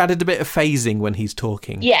think they've added a bit of phasing when he's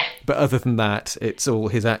talking. Yeah. But other than that, it's all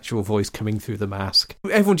his actual voice coming through the mask.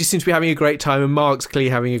 Everyone just seems to be having a great time, and Mark's clearly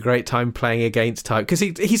having a great time playing against type, because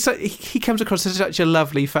he comes across as such a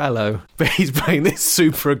lovely fellow, but he's playing this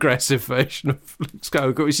super aggressive version of Luke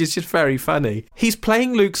Skywalker, which is just very funny. He's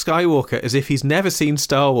playing Luke Skywalker as if he's never seen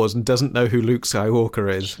Star Wars and doesn't know who Luke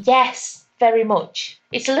Skywalker is. Yes, very much.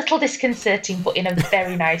 It's a little disconcerting, but in a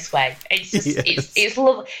very nice way. It's just, yes.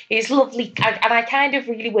 It's lovely, and I kind of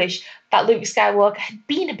really wish that Luke Skywalker had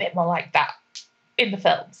been a bit more like that in the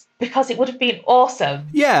films, because it would have been awesome.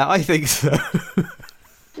 Yeah, I think so. It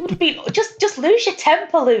would have been just lose your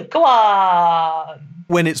temper, Luke. Go on.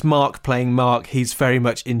 When it's Mark playing Mark, he's very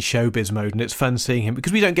much in showbiz mode, and it's fun seeing him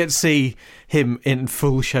because we don't get to see him in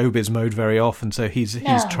full showbiz mode very often. So he's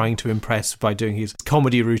trying to impress by doing his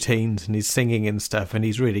comedy routines and his singing and stuff, and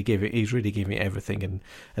he's really giving it everything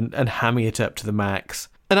and hamming it up to the max.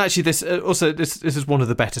 And actually, this is one of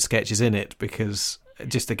the better sketches in it, because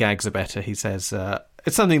just the gags are better. He says,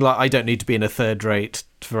 it's something like, I don't need to be in a third-rate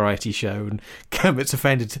variety show, and Kermit's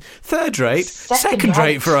offended. Third-rate?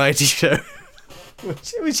 Second-rate variety show.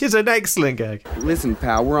 Which is an excellent gag. Listen,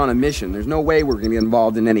 pal, we're on a mission. There's no way we're going to get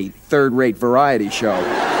involved in any third-rate variety show.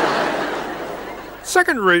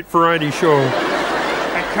 Second-rate variety show.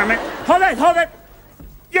 Hey, Kermit, hold it!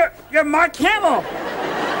 You're Mark Hamill.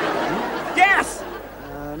 Yes.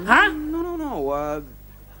 Huh? No.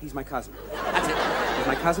 He's my cousin. That's it. He's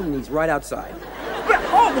my cousin, and he's right outside.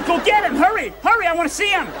 Well, go get him! Hurry! I want to see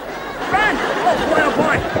him. Run! Oh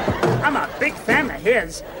boy! I'm a big fan of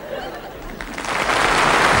his.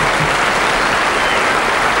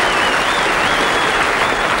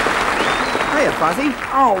 Hiya, Fozzie.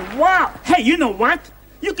 Oh, wow. Hey, you know what?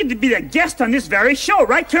 You can be a guest on this very show,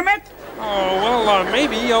 right, Kermit? Oh, well,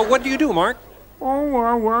 maybe. What do you do, Mark?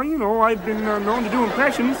 Oh, well, you know, I've been known to do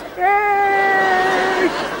impressions. Hey!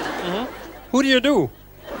 Mm-hmm. Who do you do?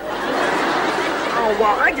 Oh,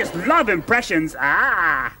 well, I just love impressions.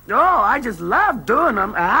 Ah. Oh, I just love doing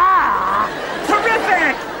them. Ah.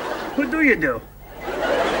 Terrific! Who do you do?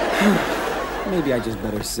 Maybe I just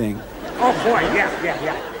better sing. Oh, boy, yeah.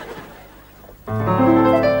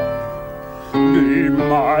 Be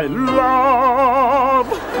my love,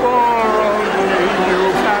 for only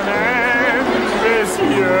you can end this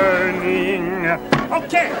yearning.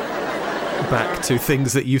 Okay. Back to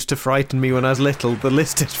things that used to frighten me when I was little. The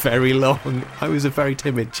list is very long. I was a very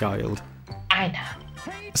timid child. I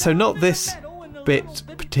know. So not this bit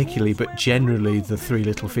particularly, but generally the Three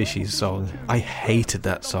Little Fishies song. I hated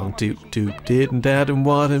that song. Doop doop did and dad and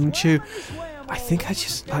what and chew. I think I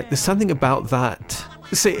just like, there's something about that.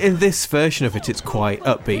 See, in this version of it, it's quite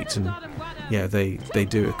upbeat, and yeah, they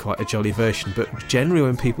do quite a jolly version. But generally,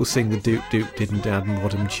 when people sing the doop doop didn't dad and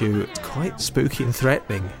what chew, it's quite spooky and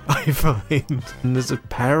threatening, I find. And there's a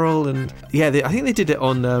peril, and yeah, I think they did it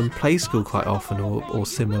on Play School quite often, or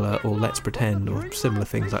similar, or Let's Pretend, or similar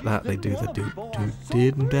things like that. They do the doop doop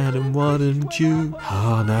didn't dad and what chew.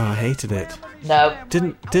 Oh no, I hated it. No,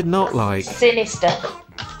 did not like. Sinister.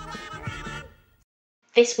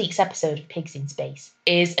 This week's episode of Pigs in Space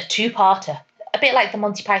is a two-parter, a bit like the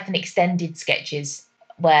Monty Python extended sketches,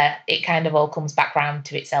 where it kind of all comes back round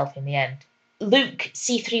to itself in the end. Luke,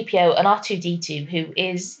 C-3PO and R2-D2, who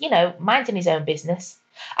is, minding his own business.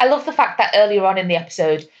 I love the fact that earlier on in the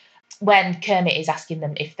episode, when Kermit is asking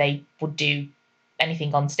them if they would do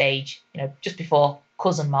anything on stage, just before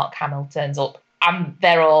cousin Mark Hamill turns up,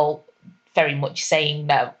 they're all very much saying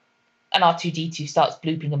no. And R2-D2 starts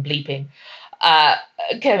blooping and bleeping.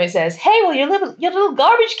 Kermit says, "Hey, well, your little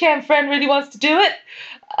garbage can friend really wants to do it."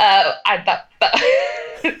 That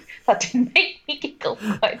did make me giggle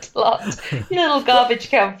quite a lot. Your little garbage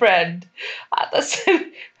can friend. That's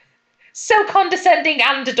so condescending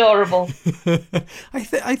and adorable. I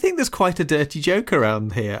think there's quite a dirty joke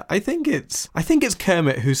around here. I think it's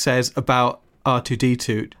Kermit who says about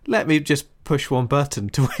R2-D2, "Let me just push one button,"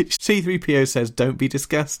 to which C-3PO says, "Don't be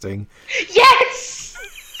disgusting." Yes.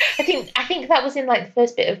 I think that was in the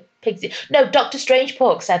first bit of Pigs. No, Dr.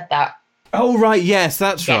 Strangepork said that. Oh right, yes,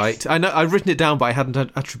 that's right. I know I've written it down, but I hadn't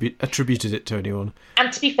attributed it to anyone.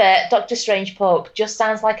 And to be fair, Dr. Strangepork just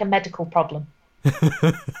sounds like a medical problem.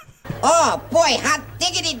 Oh boy, hot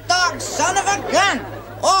diggity dog, son of a gun!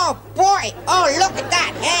 Oh boy! Oh, look at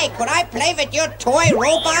that! Hey, could I play with your toy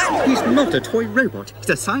robot? He's not a toy robot.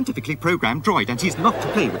 He's a scientifically programmed droid, and he's not to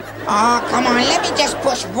play with. Oh, come on, let me just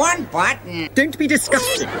push one button. Don't be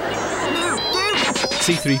disgusting.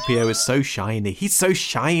 C-3PO is so shiny. He's so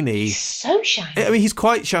shiny. So shiny. I mean, he's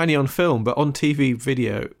quite shiny on film, but on TV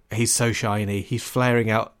video, he's so shiny. He's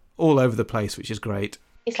flaring out all over the place, which is great.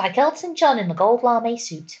 It's like Elton John in the gold lame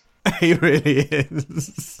suit. He really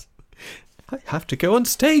is. I have to go on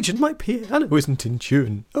stage and my piano isn't in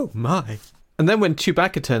tune. Oh my. And then when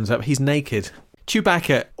Chewbacca turns up, he's naked.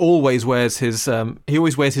 Chewbacca always wears his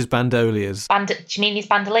bandoliers. Do you mean his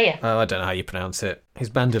bandolier? Oh, I don't know how you pronounce it. His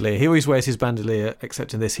bandolier. He always wears his bandolier,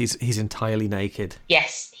 except in this, he's entirely naked.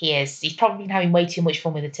 Yes, he is. He's probably been having way too much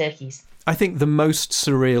fun with the turkeys. I think the most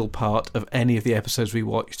surreal part of any of the episodes we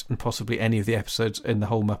watched, and possibly any of the episodes in the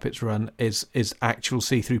whole Muppets run, is actual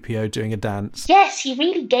C-3PO doing a dance. Yes, he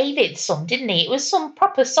really gave it some, didn't he? It was some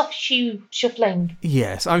proper soft shoe shuffling.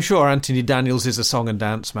 Yes, I'm sure Anthony Daniels is a song and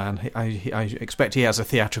dance man. I expect he has a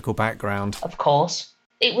theatrical background. Of course.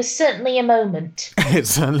 It was certainly a moment. It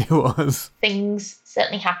certainly was. Things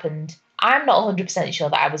certainly happened. I'm not 100%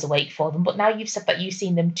 sure that I was awake for them, but now you've said that you've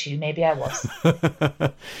seen them too, maybe I was.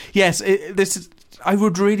 Yes, I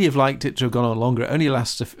would really have liked it to have gone on longer. It only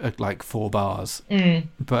lasts like 4 bars.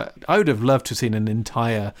 But I would have loved to have seen an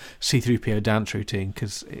entire C-3PO dance routine,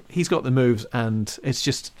 because he's got the moves, and it's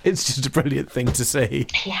just a brilliant thing to see.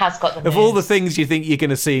 He has got the moves. Of all the things you think you're going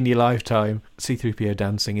to see in your lifetime, C-3PO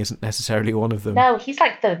dancing isn't necessarily one of them. No, he's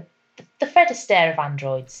like the Fred Astaire of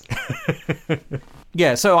androids.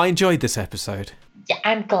 Yeah, so I enjoyed this episode. Yeah,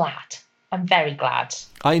 I'm glad. I'm very glad.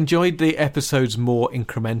 I enjoyed the episodes more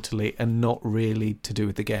incrementally and not really to do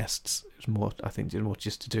with the guests. It was more, I think, more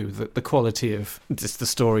just to do with the quality of just the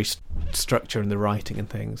story structure and the writing and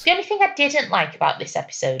things. The only thing I didn't like about this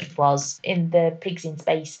episode was in the Pigs in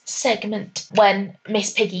Space segment when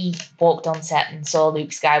Miss Piggy walked on set and saw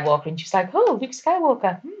Luke Skywalker, and she was like, "Oh, Luke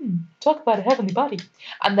Skywalker, talk about a heavenly body,"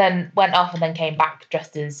 and then went off and then came back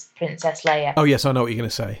dressed as Princess Leia. Oh yes, I know what you're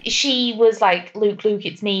going to say. She was like, "Luke,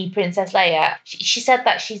 it's me, Princess Leia." She said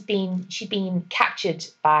that she'd been captured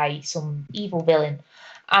by some evil villain.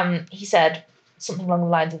 And he said something along the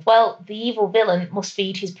lines of, "Well, the evil villain must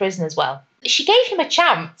feed his prisoners well." She gave him a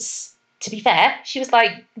chance, to be fair. She was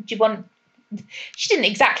like, "Do you want..." She didn't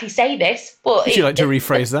exactly say this, but... Would you like to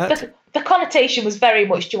rephrase that? The connotation was very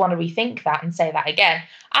much, "Do you want to rethink that and say that again?"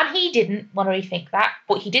 And he didn't want to rethink that,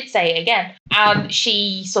 but he did say it again. And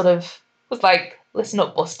she sort of was like, "Listen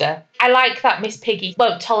up, Buster." I like that Miss Piggy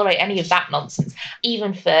won't tolerate any of that nonsense,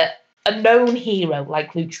 even for a known hero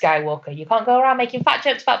like Luke Skywalker. You can't go around making fat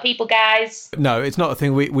jokes about people, guys. No, it's not a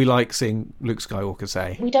thing we like seeing Luke Skywalker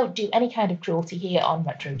say. We don't do any kind of cruelty here on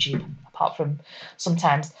RetroTube, apart from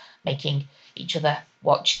sometimes making each other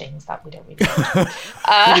watch things that we don't really do.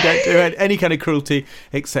 We don't do any kind of cruelty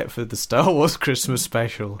except for the Star Wars Christmas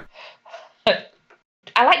special.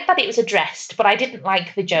 I like that it was addressed, but I didn't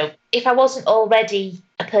like the joke. If I wasn't already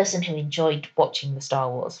a person who enjoyed watching the Star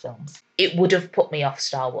Wars films, it would have put me off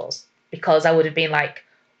Star Wars, because I would have been like,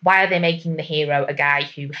 why are they making the hero a guy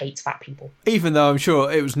who hates fat people? Even though I'm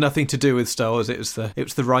sure it was nothing to do with Star Wars, it was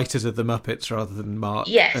the writers of the Muppets rather than Mark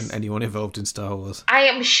and anyone involved in Star Wars. I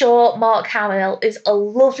am sure Mark Hamill is a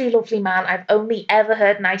lovely, lovely man. I've only ever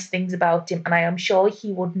heard nice things about him, and I am sure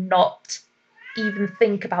he would not even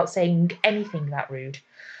think about saying anything that rude.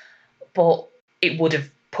 But it would have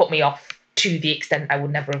put me off to the extent I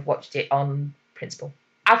would never have watched it on principle.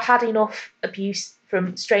 I've had enough abuse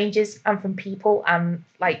from strangers and from people, and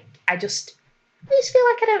I just feel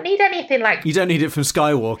like I don't need anything like... You don't need it from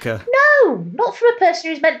Skywalker. No, not from a person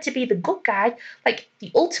who's meant to be the good guy, like the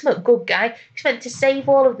ultimate good guy, who's meant to save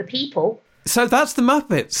all of the people. So that's the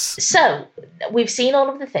Muppets. So, we've seen all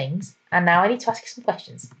of the things, and now I need to ask you some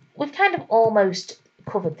questions. We've kind of almost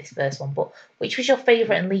covered this first one, but which was your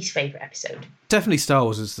favourite and least favourite episode? Definitely Star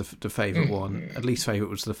Wars is the favourite one. At least favourite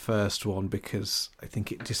was the first one, because I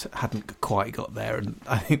think it just hadn't quite got there, and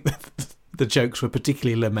I think the jokes were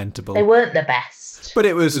particularly lamentable. They weren't the best. But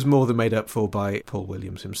it was more than made up for by Paul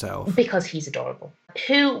Williams himself. Because he's adorable.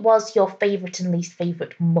 Who was your favourite and least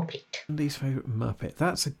favourite Muppet? Least favourite Muppet?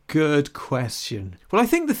 That's a good question. Well, I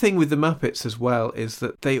think the thing with the Muppets as well is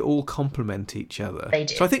that they all complement each other. They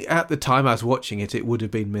do. So I think at the time I was watching it, it would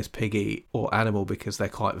have been Miss Piggy or Animal, because they're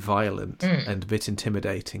quite violent and a bit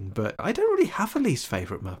intimidating. But I don't really have a least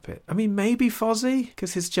favourite Muppet. I mean, maybe Fozzie,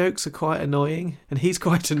 because his jokes are quite annoying, and he's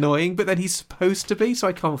quite annoying, but then he's supposed to be, so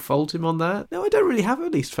I can't fault him on that. No, I don't really have a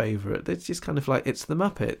least favourite. It's just kind of like, it's the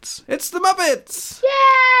Muppets. It's the Muppets!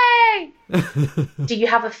 Yay! Do you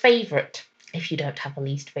have a favourite, if you don't have a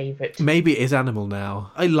least favourite? Maybe it is Animal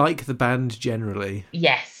now. I like the band generally.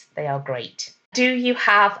 Yes, they are great. Do you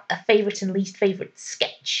have a favourite and least favourite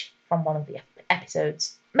sketch from one of the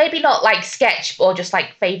episodes? Maybe not like sketch, or just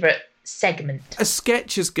like favourite segment. As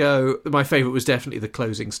sketches go, my favourite was definitely the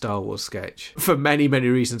closing Star Wars sketch, for many, many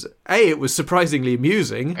reasons. A, it was surprisingly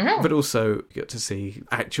amusing, but also you got to see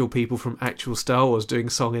actual people from actual Star Wars doing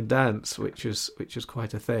song and dance, which was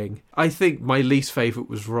quite a thing. I think my least favourite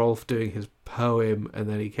was Rolf doing his poem, and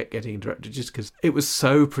then he kept getting interrupted just because it was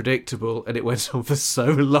so predictable and it went on for so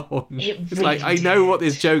long. It's really like, I know what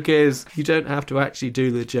this joke is. You don't have to actually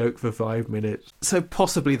do the joke for 5 minutes. So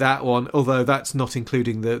possibly that one, although that's not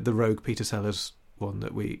including the Rogue Peter Sellers one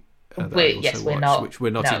that we're not, which we're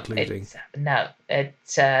not including.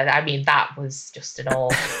 I mean, that was just an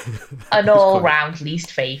all-round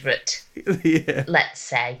least favourite. Yeah. Let's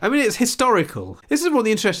say. I mean, it's historical. This is one of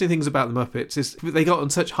the interesting things about the Muppets, is they got on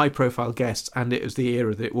such high-profile guests, and it was the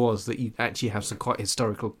era that it was, that you actually have some quite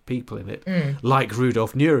historical people in it, like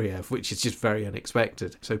Rudolf Nureyev, which is just very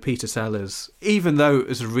unexpected. So Peter Sellers, even though it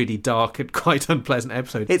was a really dark and quite unpleasant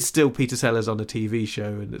episode, it's still Peter Sellers on a TV show,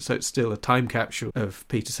 and so it's still a time capsule of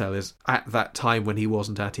Peter Sellers Sellers at that time when he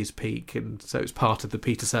wasn't at his peak, and so it's part of the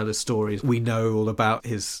Peter Sellers stories. We know all about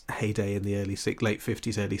his heyday in the late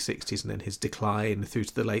 50s, early 60s, and then his decline through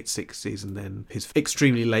to the late 60s, and then his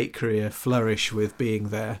extremely late career flourish with Being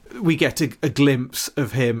There. We get a glimpse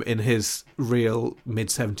of him in his real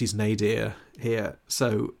mid-70s nadir here,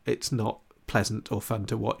 so it's not pleasant or fun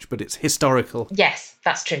to watch, but it's historical. Yes,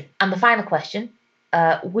 that's true. And the final question,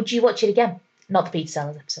 would you watch it again? Not the Peter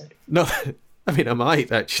Sellers episode. No, I mean, I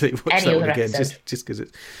might actually watch Any that one other again, episode. just because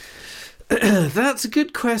it's... That's a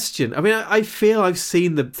good question. I mean, I feel I've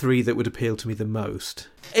seen the three that would appeal to me the most.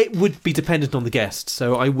 It would be dependent on the guest,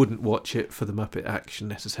 so I wouldn't watch it for the Muppet action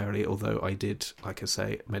necessarily, although I did, like I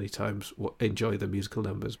say, many times enjoy the musical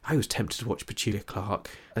numbers. I was tempted to watch Petula Clark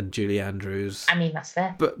and Julie Andrews. I mean, that's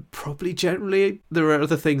fair. But probably generally there are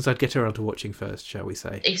other things I'd get around to watching first, shall we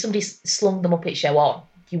say. If somebody slung the Muppet Show on,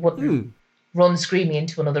 you wouldn't run screaming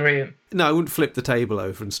into another room. No, I wouldn't flip the table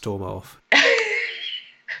over and storm off.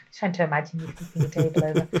 Trying to imagine you flipping the table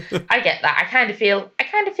over. I get that. I kind of feel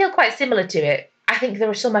quite similar to it. I think there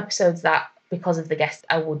are some episodes that, because of the guest,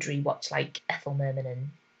 I would rewatch, like Ethel Merman and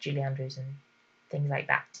Julie Andrews and things like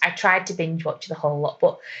that. I tried to binge watch the whole lot,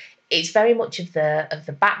 but it's very much of the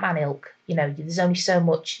Batman ilk. You know, there's only so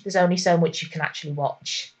much you can actually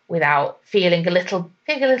watch without feeling a little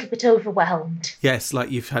bit overwhelmed. Yes,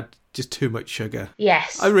 like you've had just too much sugar.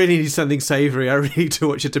 Yes. I really need something savoury. I really need to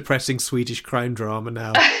watch a depressing Swedish crime drama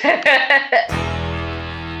now.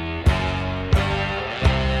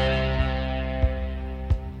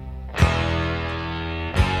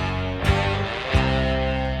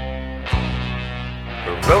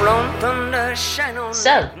 Roll on thunder, shine on.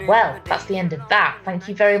 So, well, that's the end of that. Thank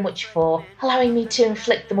you very much for allowing me to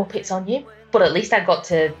inflict the Muppets on you. But at least I got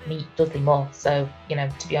to meet Dudley Moore. So, you know,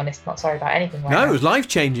 to be honest, not sorry about anything right now. No, it was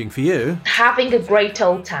life-changing for you. Having a great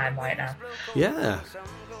old time right now. Yeah.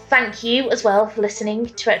 Thank you as well for listening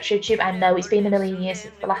to RetroTube. I know it's been a million years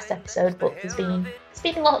since the last episode, but there's been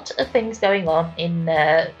a lot of things going on in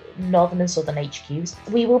northern and southern HQs.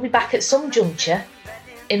 We will be back at some juncture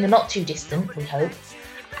in the not too distant, we hope.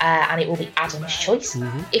 And it will be Adam's choice.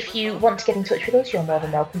 Mm-hmm. If you want to get in touch with us, you're more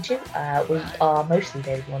than welcome to. We are mostly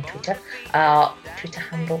available on Twitter. Our Twitter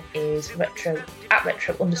handle is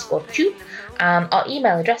retro_tube. And our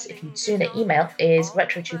email address, if you'd sooner email, is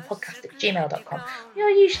retrotubepodcast@gmail.com. We are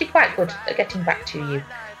usually quite good at getting back to you.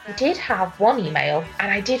 We did have one email,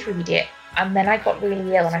 and I did read it, and then I got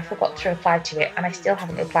really ill and I forgot to reply to it, and I still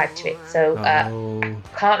haven't replied to it. So I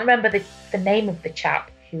can't remember the name of the chap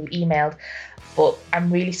who emailed, but I'm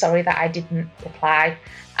really sorry that I didn't reply.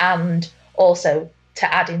 And also,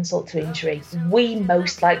 to add insult to injury, we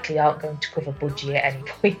most likely aren't going to cover Budgie at any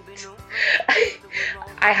point.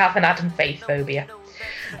 I have an Adam Faith phobia.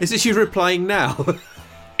 Is this you replying now?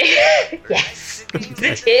 Yes,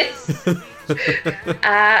 it is.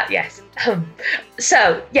 Yes.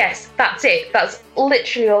 So, yes, that's it. That's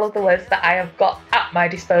literally all of the words that I have got at my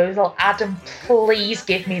disposal. Adam, please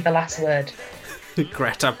give me the last word.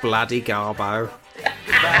 Greta bloody Garbo.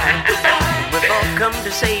 We've all come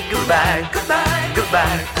to say goodbye, goodbye,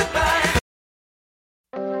 goodbye, goodbye.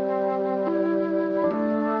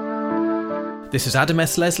 This is Adam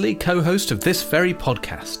S. Leslie, co-host of this very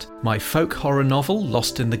podcast. My folk horror novel,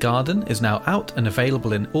 Lost in the Garden, is now out and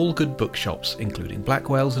available in all good bookshops, including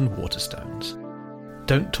Blackwell's and Waterstones.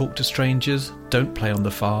 Don't talk to strangers, don't play on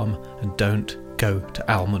the farm, and don't go to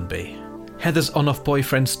Almonby. Heather's on-off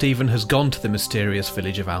boyfriend Stephen has gone to the mysterious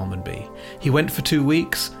village of Almonby. He went for 2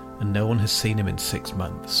 weeks, and no one has seen him in 6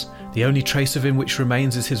 months. The only trace of him which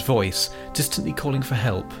remains is his voice, distantly calling for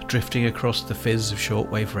help, drifting across the fizz of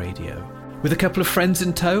shortwave radio. With a couple of friends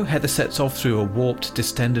in tow, Heather sets off through a warped,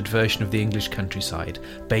 distended version of the English countryside,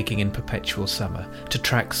 baking in perpetual summer, to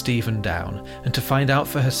track Stephen down, and to find out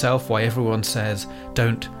for herself why everyone says,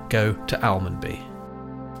 don't go to Almonby.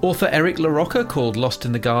 Author Eric LaRocca called Lost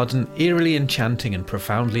in the Garden eerily enchanting and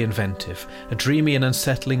profoundly inventive, a dreamy and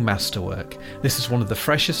unsettling masterwork. This is one of the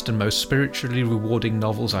freshest and most spiritually rewarding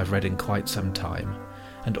novels I've read in quite some time.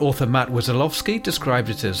 And author Matt Wazalowski described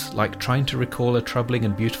it as like trying to recall a troubling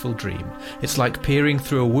and beautiful dream. It's like peering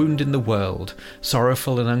through a wound in the world,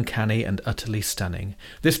 sorrowful and uncanny and utterly stunning.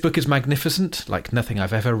 This book is magnificent, like nothing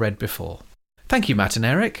I've ever read before. Thank you, Matt and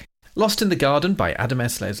Eric. Lost in the Garden by Adam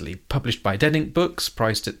S. Leslie, published by Dead Ink Books,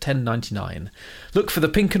 priced at $10.99. Look for the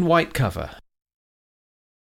pink and white cover.